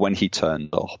 But when he turned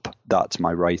up, that's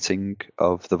my writing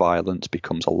of the violence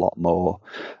becomes a lot more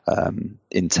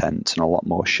intense and a lot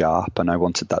more sharp. And I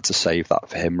wanted that to save that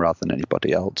for him rather than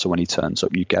anybody else. So when he turns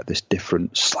up, you get this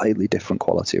slightly different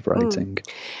quality of writing.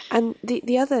 And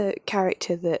the other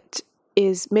character that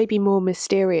is maybe more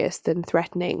mysterious than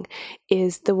threatening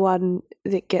is the one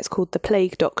that gets called the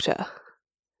Plague Doctor.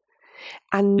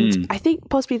 And I think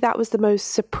possibly that was the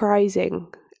most surprising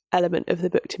element of the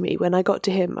book to me. When I got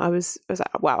to him, I was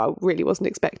like, wow, I really wasn't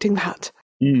expecting that.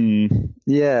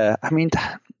 Yeah, I mean,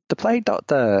 the Plague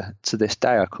Doctor, to this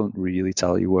day, I couldn't really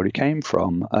tell you where he came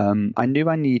from. I knew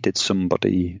I needed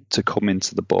somebody to come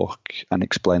into the book and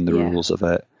explain the rules of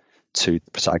it to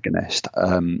the protagonist.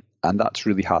 And that's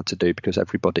really hard to do because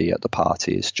everybody at the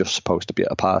party is just supposed to be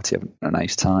at a party having a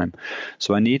nice time.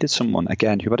 So I needed someone,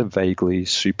 again, who had a vaguely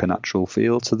supernatural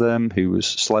feel to them, who was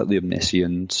slightly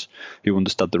omniscient, who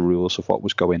understood the rules of what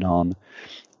was going on.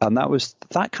 And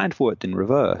that kind of worked in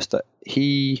reverse.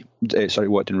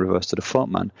 Worked in reverse to the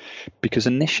footman, because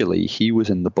initially he was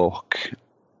in the book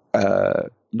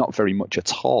not very much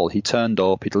at all. He turned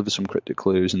up, he delivered some cryptic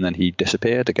clues, and then he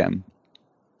disappeared again.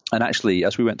 And actually,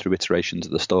 as we went through iterations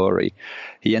of the story,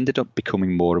 he ended up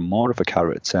becoming more and more of a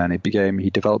character, and he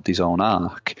developed his own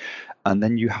arc. And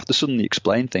then you have to suddenly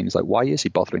explain things like, why is he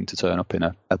bothering to turn up in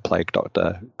a Plague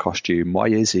Doctor costume? Why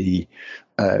is he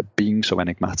being so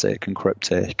enigmatic and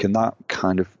cryptic, and that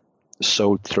kind of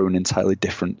sewed through an entirely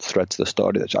different thread to the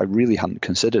story that I really hadn't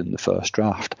considered in the first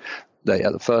draft.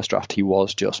 At the first draft, he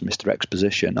was just Mr.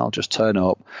 Exposition. I'll just turn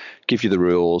up, give you the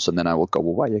rules, and then I will go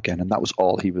away again. And that was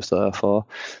all he was there for.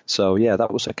 So, yeah,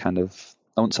 that was a kind of,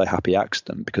 I wouldn't say happy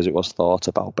accident because it was thought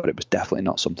about, but it was definitely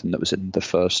not something that was in the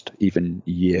first even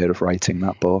year of writing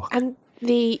that book. And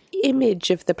the image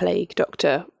of the Plague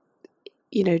Doctor,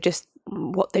 you know, just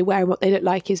what they wear and what they look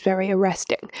like is very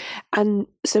arresting. And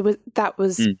so that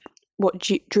was what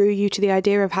drew you to the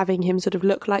idea of having him sort of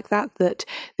look like that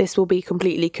this will be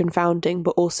completely confounding,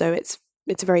 but also it's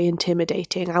a very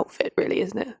intimidating outfit, really,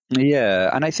 isn't it? Yeah,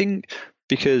 and I think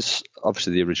because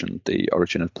obviously the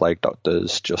origin of Plague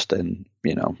Doctors just in,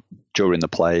 you know, during the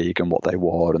plague and what they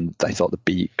wore, and they thought the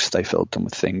beaks, they filled them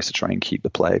with things to try and keep the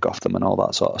plague off them and all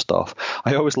that sort of stuff.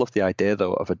 I always love the idea,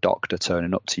 though, of a doctor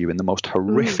turning up to you in the most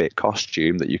horrific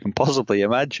costume that you can possibly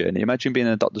imagine. Imagine being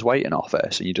in a doctor's waiting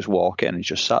office and you just walk in and he's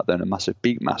just sat there in a massive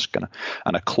beak mask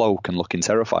and a cloak and looking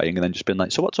terrifying, and then just being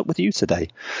like, so what's up with you today?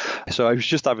 So I was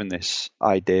just having this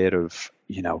idea of,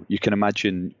 you know, you can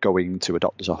imagine going to a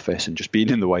doctor's office and just being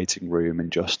in the waiting room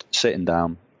and just sitting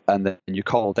down, and then you're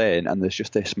called in and there's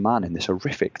just this man in this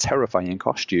horrific, terrifying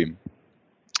costume.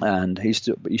 And he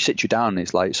sits you down and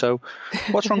he's like, so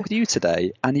what's wrong with you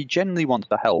today? And he genuinely wants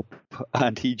to help.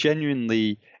 And he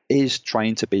genuinely is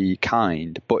trying to be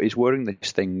kind, but is wearing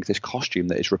this costume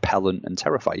that is repellent and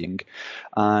terrifying.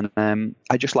 And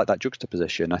I just like that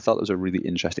juxtaposition. I thought it was a really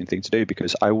interesting thing to do,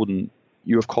 because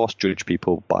you of course judge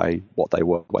people by what they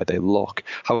wear, where they look.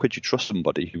 How could you trust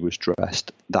somebody who was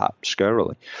dressed that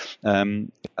scarily?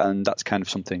 And that's kind of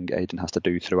something Aidan has to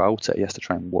do throughout it. He has to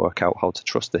try and work out how to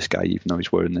trust this guy, even though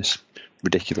he's wearing this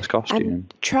ridiculous costume.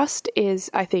 And trust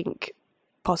is, I think,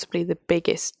 possibly the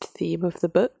biggest theme of the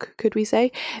book, could we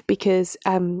say? Because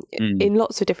in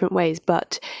lots of different ways,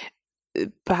 but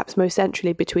perhaps most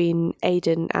centrally between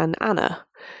Aidan and Anna,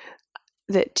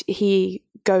 that he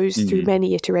goes through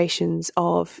many iterations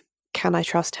of, can I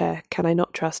trust her? Can I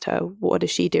not trust her? What is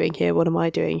she doing here? What am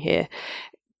I doing here?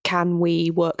 Can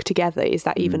we work together? Is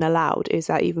that even allowed? Is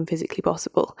that even physically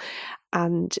possible?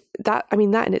 And that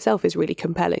in itself is really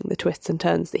compelling, the twists and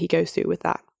turns that he goes through with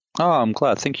that. Oh, I'm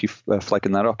glad. Thank you for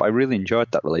flagging that up. I really enjoyed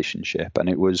that relationship, and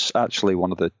it was actually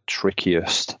one of the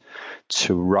trickiest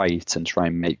to write and try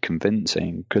and make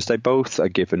convincing, because they both are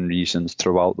given reasons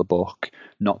throughout the book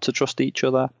not to trust each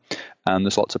other, and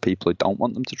there's lots of people who don't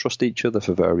want them to trust each other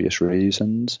for various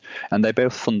reasons, and they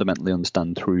both fundamentally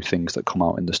understand through things that come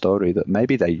out in the story that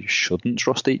maybe they shouldn't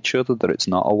trust each other, that it's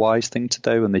not a wise thing to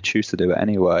do, and they choose to do it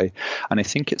anyway. And I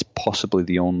think it's possibly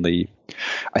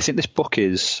I think this book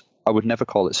is, I would never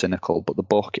call it cynical, but the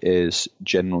book is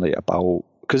generally about,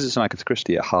 because it's an Agatha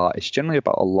Christie at heart, it's generally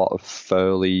about a lot of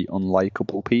fairly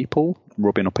unlikable people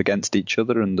rubbing up against each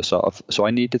other, and so I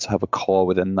needed to have a core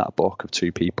within that book of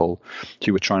two people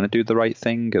who were trying to do the right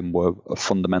thing and were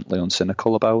fundamentally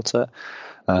uncynical about it.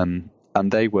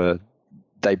 And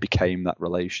they became that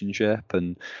relationship,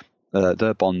 and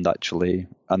their bond actually,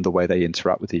 and the way they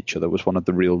interact with each other, was one of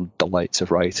the real delights of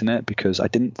writing it, because I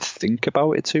didn't think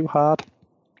about it too hard.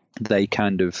 They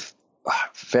kind of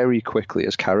very quickly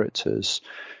as characters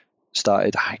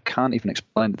started, I can't even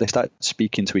explain it, they started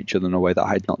speaking to each other in a way that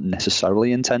I had not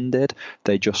necessarily intended.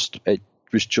 It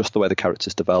was just the way the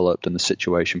characters developed and the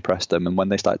situation pressed them, and when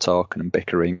they started talking and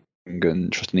bickering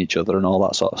and trusting each other and all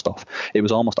that sort of stuff, it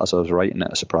was almost, as I was writing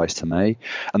it, a surprise to me.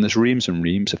 And there's reams and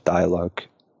reams of dialogue,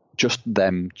 just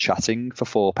them chatting for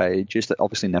 4 pages, that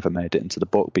obviously never made it into the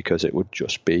book because it would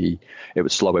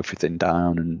slow everything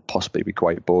down and possibly be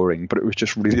quite boring, but it was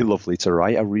just really lovely to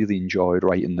write. I really enjoyed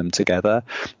writing them together,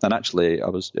 and actually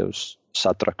it was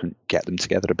sad that I couldn't get them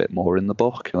together a bit more in the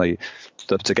book. Like,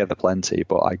 they're together plenty,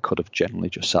 but I could have generally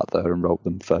just sat there and wrote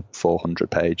them for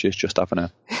 400 pages, just having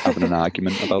an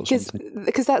argument about something.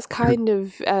 Because that's kind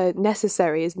of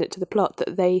necessary, isn't it, to the plot,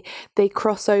 that they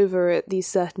cross over at these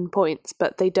certain points,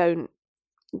 but they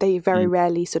very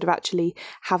rarely sort of actually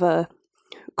have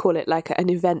call it like an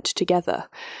event together.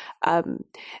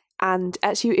 And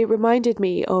actually, it reminded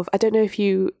me of, I don't know if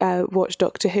you watch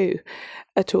Doctor Who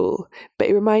at all, but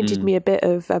it reminded me a bit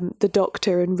of the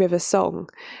Doctor and River Song,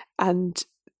 and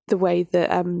the way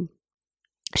that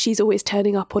she's always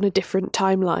turning up on a different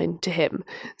timeline to him.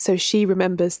 So she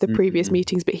remembers the previous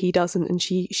meetings, but he doesn't, and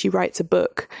she writes a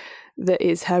book that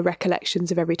is her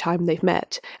recollections of every time they've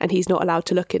met, and he's not allowed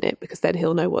to look in it because then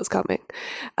he'll know what's coming.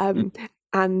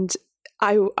 And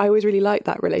I always really liked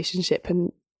that relationship,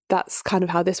 and that's kind of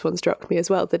how this one struck me as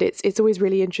well, that it's always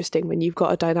really interesting when you've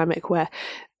got a dynamic where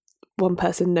one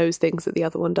person knows things that the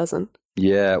other one doesn't.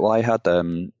 Yeah, well,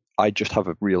 I I just have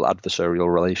a real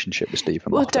adversarial relationship with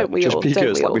Stephen Well, Moffat. don't we just all? because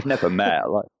Don't we all? we've never met.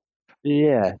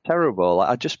 Yeah, terrible.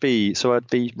 I'd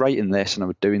be writing this and I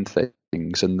would doing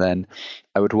things, and then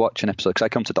I would watch an episode, because I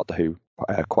come to Doctor Who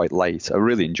quite late. I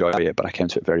really enjoy it, but I came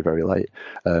to it very, very late,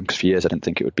 because for years I didn't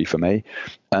think it would be for me.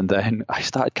 And then I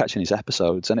started catching these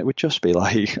episodes, and it would just be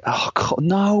like, oh God,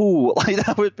 no! Like,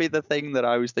 that would be the thing that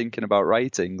I was thinking about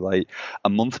writing. Like, a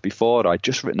month before, I'd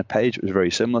just written a page that was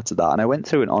very similar to that, and I went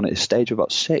through it on a stage of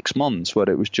about 6 months, where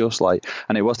it was just like,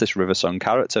 and it was this River Song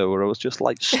character where I was just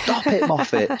like, stop it,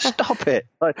 Moffat, stop it!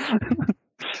 Like,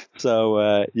 so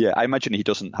I imagine he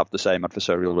doesn't have the same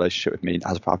adversarial relationship with me,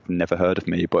 as I've never heard of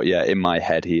me, but yeah, in my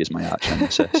head he is my arch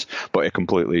nemesis. But a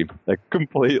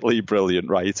completely brilliant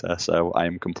writer, so I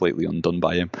am completely undone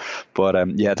by him. But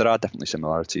there are definitely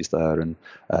similarities there,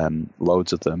 and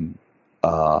loads of them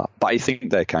are, but I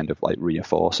think they're kind of like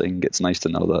reinforcing. It's nice to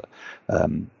know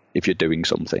that if you're doing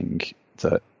something,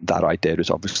 that idea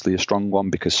is obviously a strong one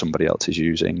because somebody else is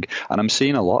using. And I'm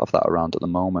seeing a lot of that around at the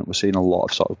moment. We're seeing a lot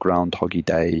of sort of Groundhoggy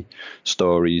Day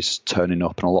stories turning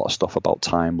up, and a lot of stuff about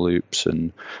time loops.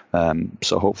 And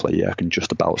so hopefully, I can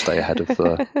just about stay ahead of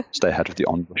the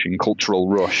onrushing cultural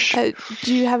rush.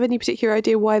 Do you have any particular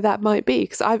idea why that might be?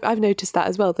 Because I've noticed that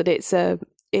as well, that it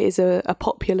is a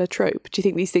popular trope. Do you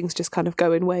think these things just kind of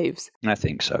go in waves? I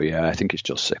think so, yeah. I think it's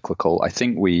just cyclical. I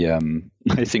think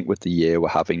I think with the year we're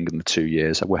having and the 2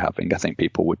 years that we're having, I think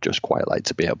people would just quite like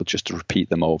to be able just to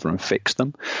repeat them over and fix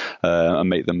them and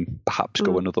make them perhaps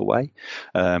go another way.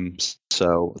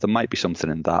 So there might be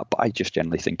something in that, but I just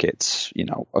generally think it's,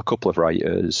 a couple of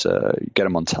writers, you get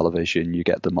them on television, you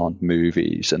get them on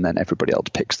movies, and then everybody else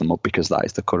picks them up because that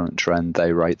is the current trend.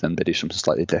 They write them, they do something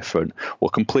slightly different. We'll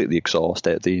completely exhaust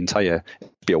it. The entire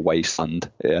be a wasteland,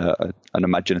 an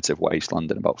imaginative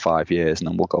wasteland in about 5 years, and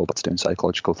then we'll go back to doing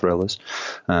psychological thrillers.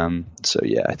 So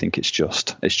yeah, I think it's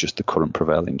just the current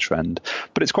prevailing trend,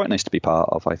 but it's quite nice to be part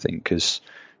of, I think, because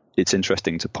it's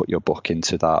interesting to put your book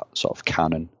into that sort of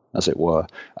canon, as it were,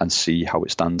 and see how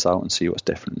it stands out and see what's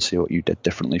different and see what you did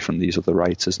differently from these other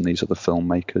writers and these other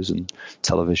filmmakers and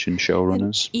television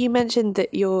showrunners. You mentioned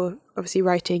that you're obviously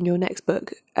writing your next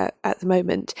book at the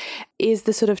moment. Is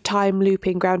the sort of time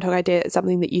looping Groundhog idea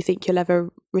something that you think you'll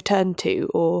ever return to,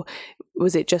 or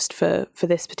was it just for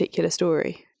this particular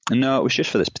story? No, it was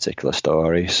just for this particular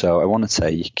story. So I want to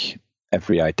take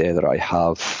every idea that I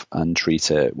have and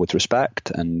treat it with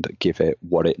respect and give it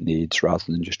what it needs, rather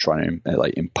than just trying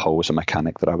to impose a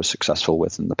mechanic that I was successful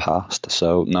with in the past.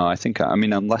 So no, I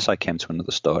mean, unless I came to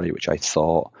another story which I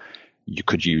thought you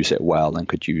could use it well and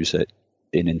could use it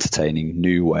in entertaining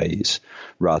new ways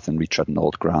rather than retreading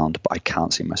old ground, but I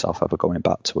can't see myself ever going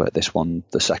back to it. This one,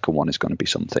 the second one, is going to be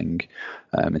something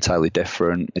entirely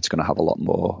different. It's going to have a lot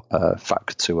more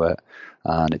fact to it,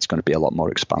 and it's going to be a lot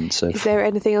more expansive. Is there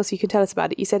anything else you can tell us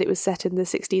about it? You said it was set in the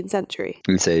 16th century.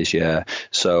 It is, yeah.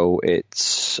 So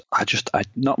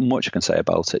not much I can say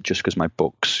about it, just because my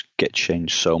books get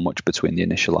changed so much between the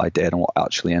initial idea and what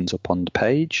actually ends up on the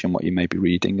page and what you may be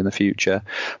reading in the future.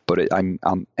 But I'm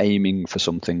aiming for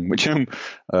something which I'm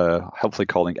hopefully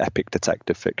calling epic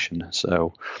detective fiction.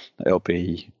 So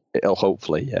it'll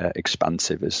hopefully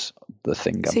expansive is the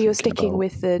thing. So you're sticking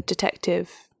with the detective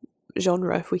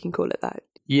genre, if we can call it that.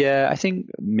 Yeah, I think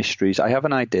mysteries. I have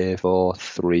an idea for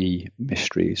 3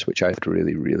 mysteries, which I'd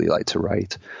really, really like to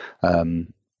write.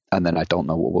 And then I don't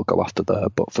know what will go after there,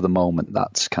 but for the moment,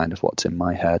 that's kind of what's in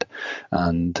my head.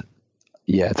 And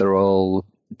yeah, they're all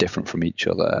different from each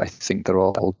other. I think they're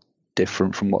all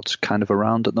different from what's kind of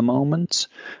around at the moment,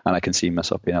 and I can see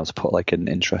myself being able to put like an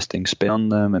interesting spin on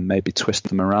them and maybe twist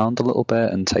them around a little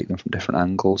bit and take them from different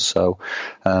angles. So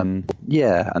and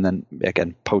then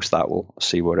again, post that, we'll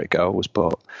see where it goes,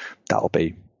 but that'll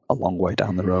be a long way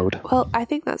down the road. Well, I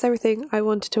think that's everything I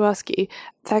wanted to ask you.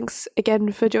 Thanks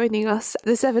again for joining us.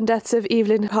 The 7 Deaths of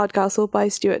Evelyn Hardcastle by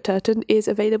Stuart Turton is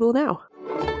available now.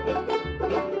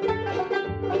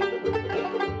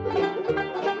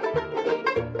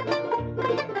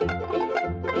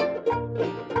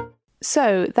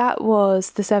 So that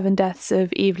was The 7 Deaths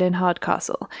of Evelyn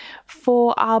Hardcastle.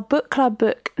 For our book club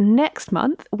book next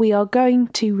month, we are going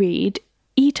to read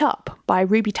Eat Up by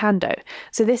Ruby Tando.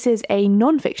 So this is a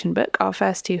non-fiction book. Our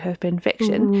first 2 have been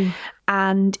fiction.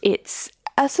 And it's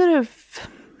a sort of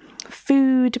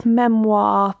food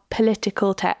memoir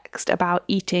political text about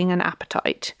eating and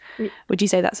appetite. Would you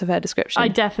say that's a fair description? I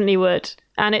definitely would.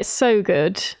 And it's so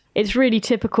good. It's really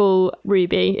typical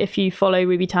Ruby. If you follow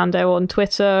Ruby Tando on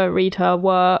Twitter, read her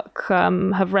work,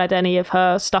 have read any of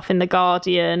her stuff in The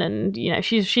Guardian, and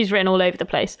she's written all over the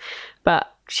place. But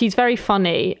she's very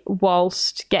funny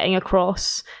whilst getting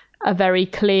across a very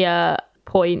clear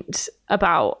point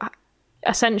about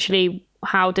essentially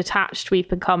how detached we've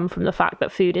become from the fact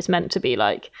that food is meant to be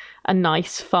like a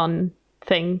nice, fun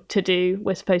thing to do.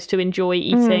 We're supposed to enjoy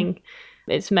eating.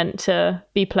 It's meant to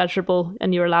be pleasurable,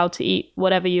 and you're allowed to eat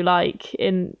whatever you like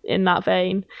in that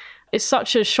vein. It's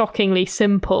such a shockingly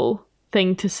simple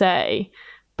thing to say,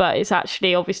 but it's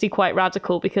actually obviously quite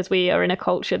radical because we are in a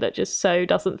culture that just so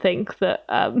doesn't think that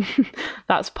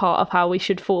that's part of how we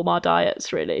should form our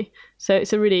diets, really. So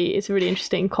it's a really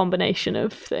interesting combination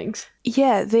of things.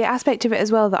 Yeah, the aspect of it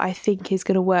as well that I think is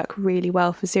going to work really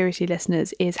well for Seriously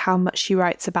listeners is how much she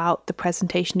writes about the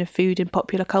presentation of food in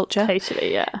popular culture.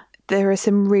 Totally, yeah. There are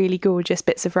some really gorgeous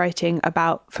bits of writing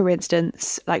about, for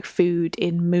instance, like food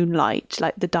in Moonlight,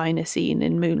 like the diner scene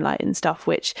in Moonlight and stuff,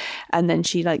 and then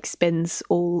she like spins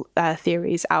all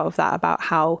theories out of that about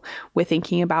how we're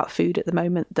thinking about food at the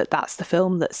moment, that's the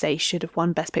film that, say, should have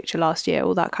won Best Picture last year,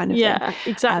 all that kind of thing. Yeah,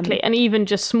 exactly. And even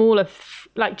just smaller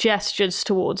like gestures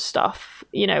towards stuff,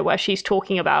 you know, where she's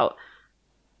talking about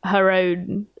her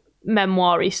own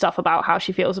memoir-y stuff about how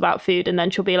she feels about food, and then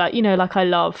she'll be like, you know, like I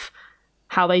love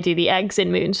how they do the eggs in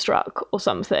Moonstruck or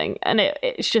something, and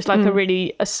it's just like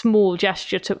a small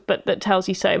gesture but that tells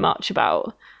you so much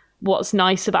about what's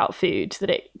nice about food, that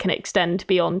it can extend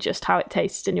beyond just how it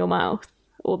tastes in your mouth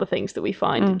or the things that we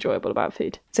find enjoyable about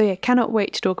food. So yeah, cannot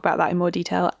wait to talk about that in more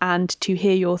detail and to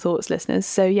hear your thoughts, listeners.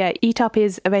 So yeah, Eat Up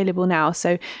is available now,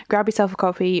 so grab yourself a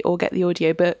copy or get the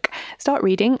audiobook, start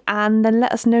reading, and then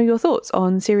let us know your thoughts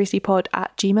on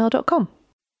seriouslypod@gmail.com.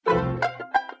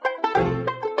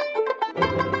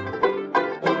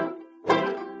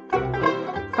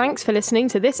 Thanks for listening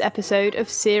to this episode of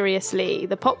Seriously,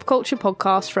 the pop culture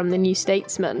podcast from The New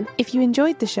Statesman. If you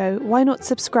enjoyed the show, why not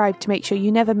subscribe to make sure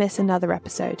you never miss another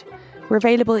episode? We're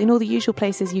available in all the usual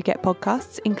places you get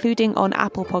podcasts, including on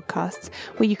Apple Podcasts,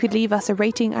 where you could leave us a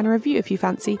rating and a review if you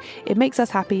fancy. It makes us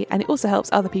happy, and it also helps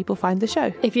other people find the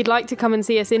show. If you'd like to come and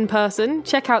see us in person,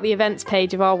 check out the events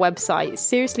page of our website,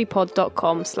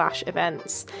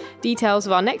 seriouslypod.com/events. Details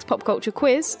of our next pop culture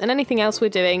quiz and anything else we're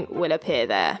doing will appear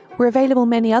there. We're available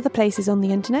many other places on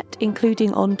the internet,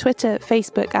 including on Twitter,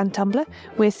 Facebook and Tumblr.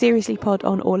 We're Seriously Pod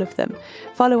on all of them.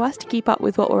 Follow us to keep up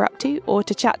with what we're up to, or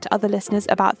to chat to other listeners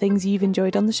about things you've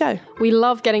enjoyed on the show. We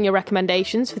love getting your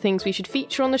recommendations for things we should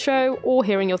feature on the show, or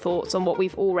hearing your thoughts on what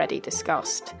we've already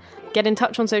discussed. Get in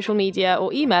touch on social media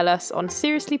or email us on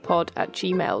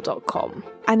seriouslypod@gmail.com.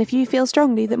 And if you feel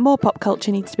strongly that more pop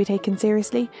culture needs to be taken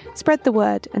seriously, spread the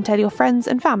word and tell your friends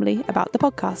and family about the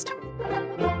podcast.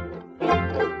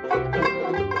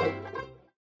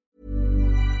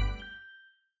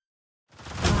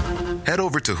 Head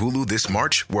over to Hulu this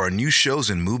March, where our new shows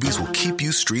and movies will keep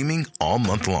you streaming all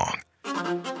month long.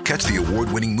 Catch the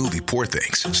award-winning movie Poor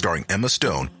Things, starring Emma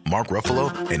Stone, Mark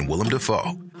Ruffalo, and Willem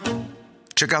Dafoe.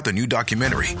 Check out the new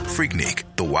documentary, Freaknik,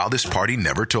 The Wildest Party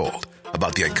Never Told,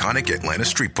 about the iconic Atlanta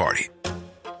Street Party.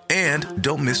 And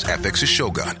don't miss FX's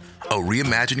Shogun, a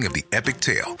reimagining of the epic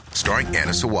tale, starring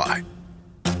Anna Sawai.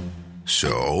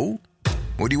 So,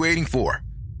 what are you waiting for?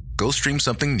 Go stream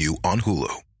something new on Hulu.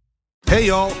 Hey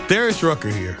y'all, Darius Rucker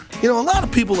here. You know, a lot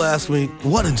of people ask me,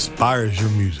 what inspires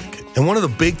your music? And one of the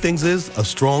big things is a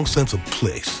strong sense of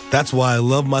place. That's why I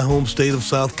love my home state of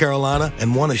South Carolina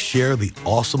and want to share the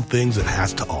awesome things it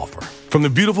has to offer. From the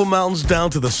beautiful mountains down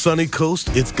to the sunny coast,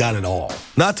 it's got it all.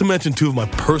 Not to mention two of my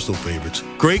personal favorites,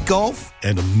 great golf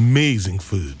and amazing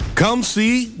food. Come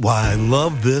see why I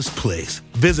love this place.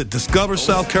 Visit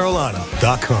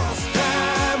discoversouthcarolina.com.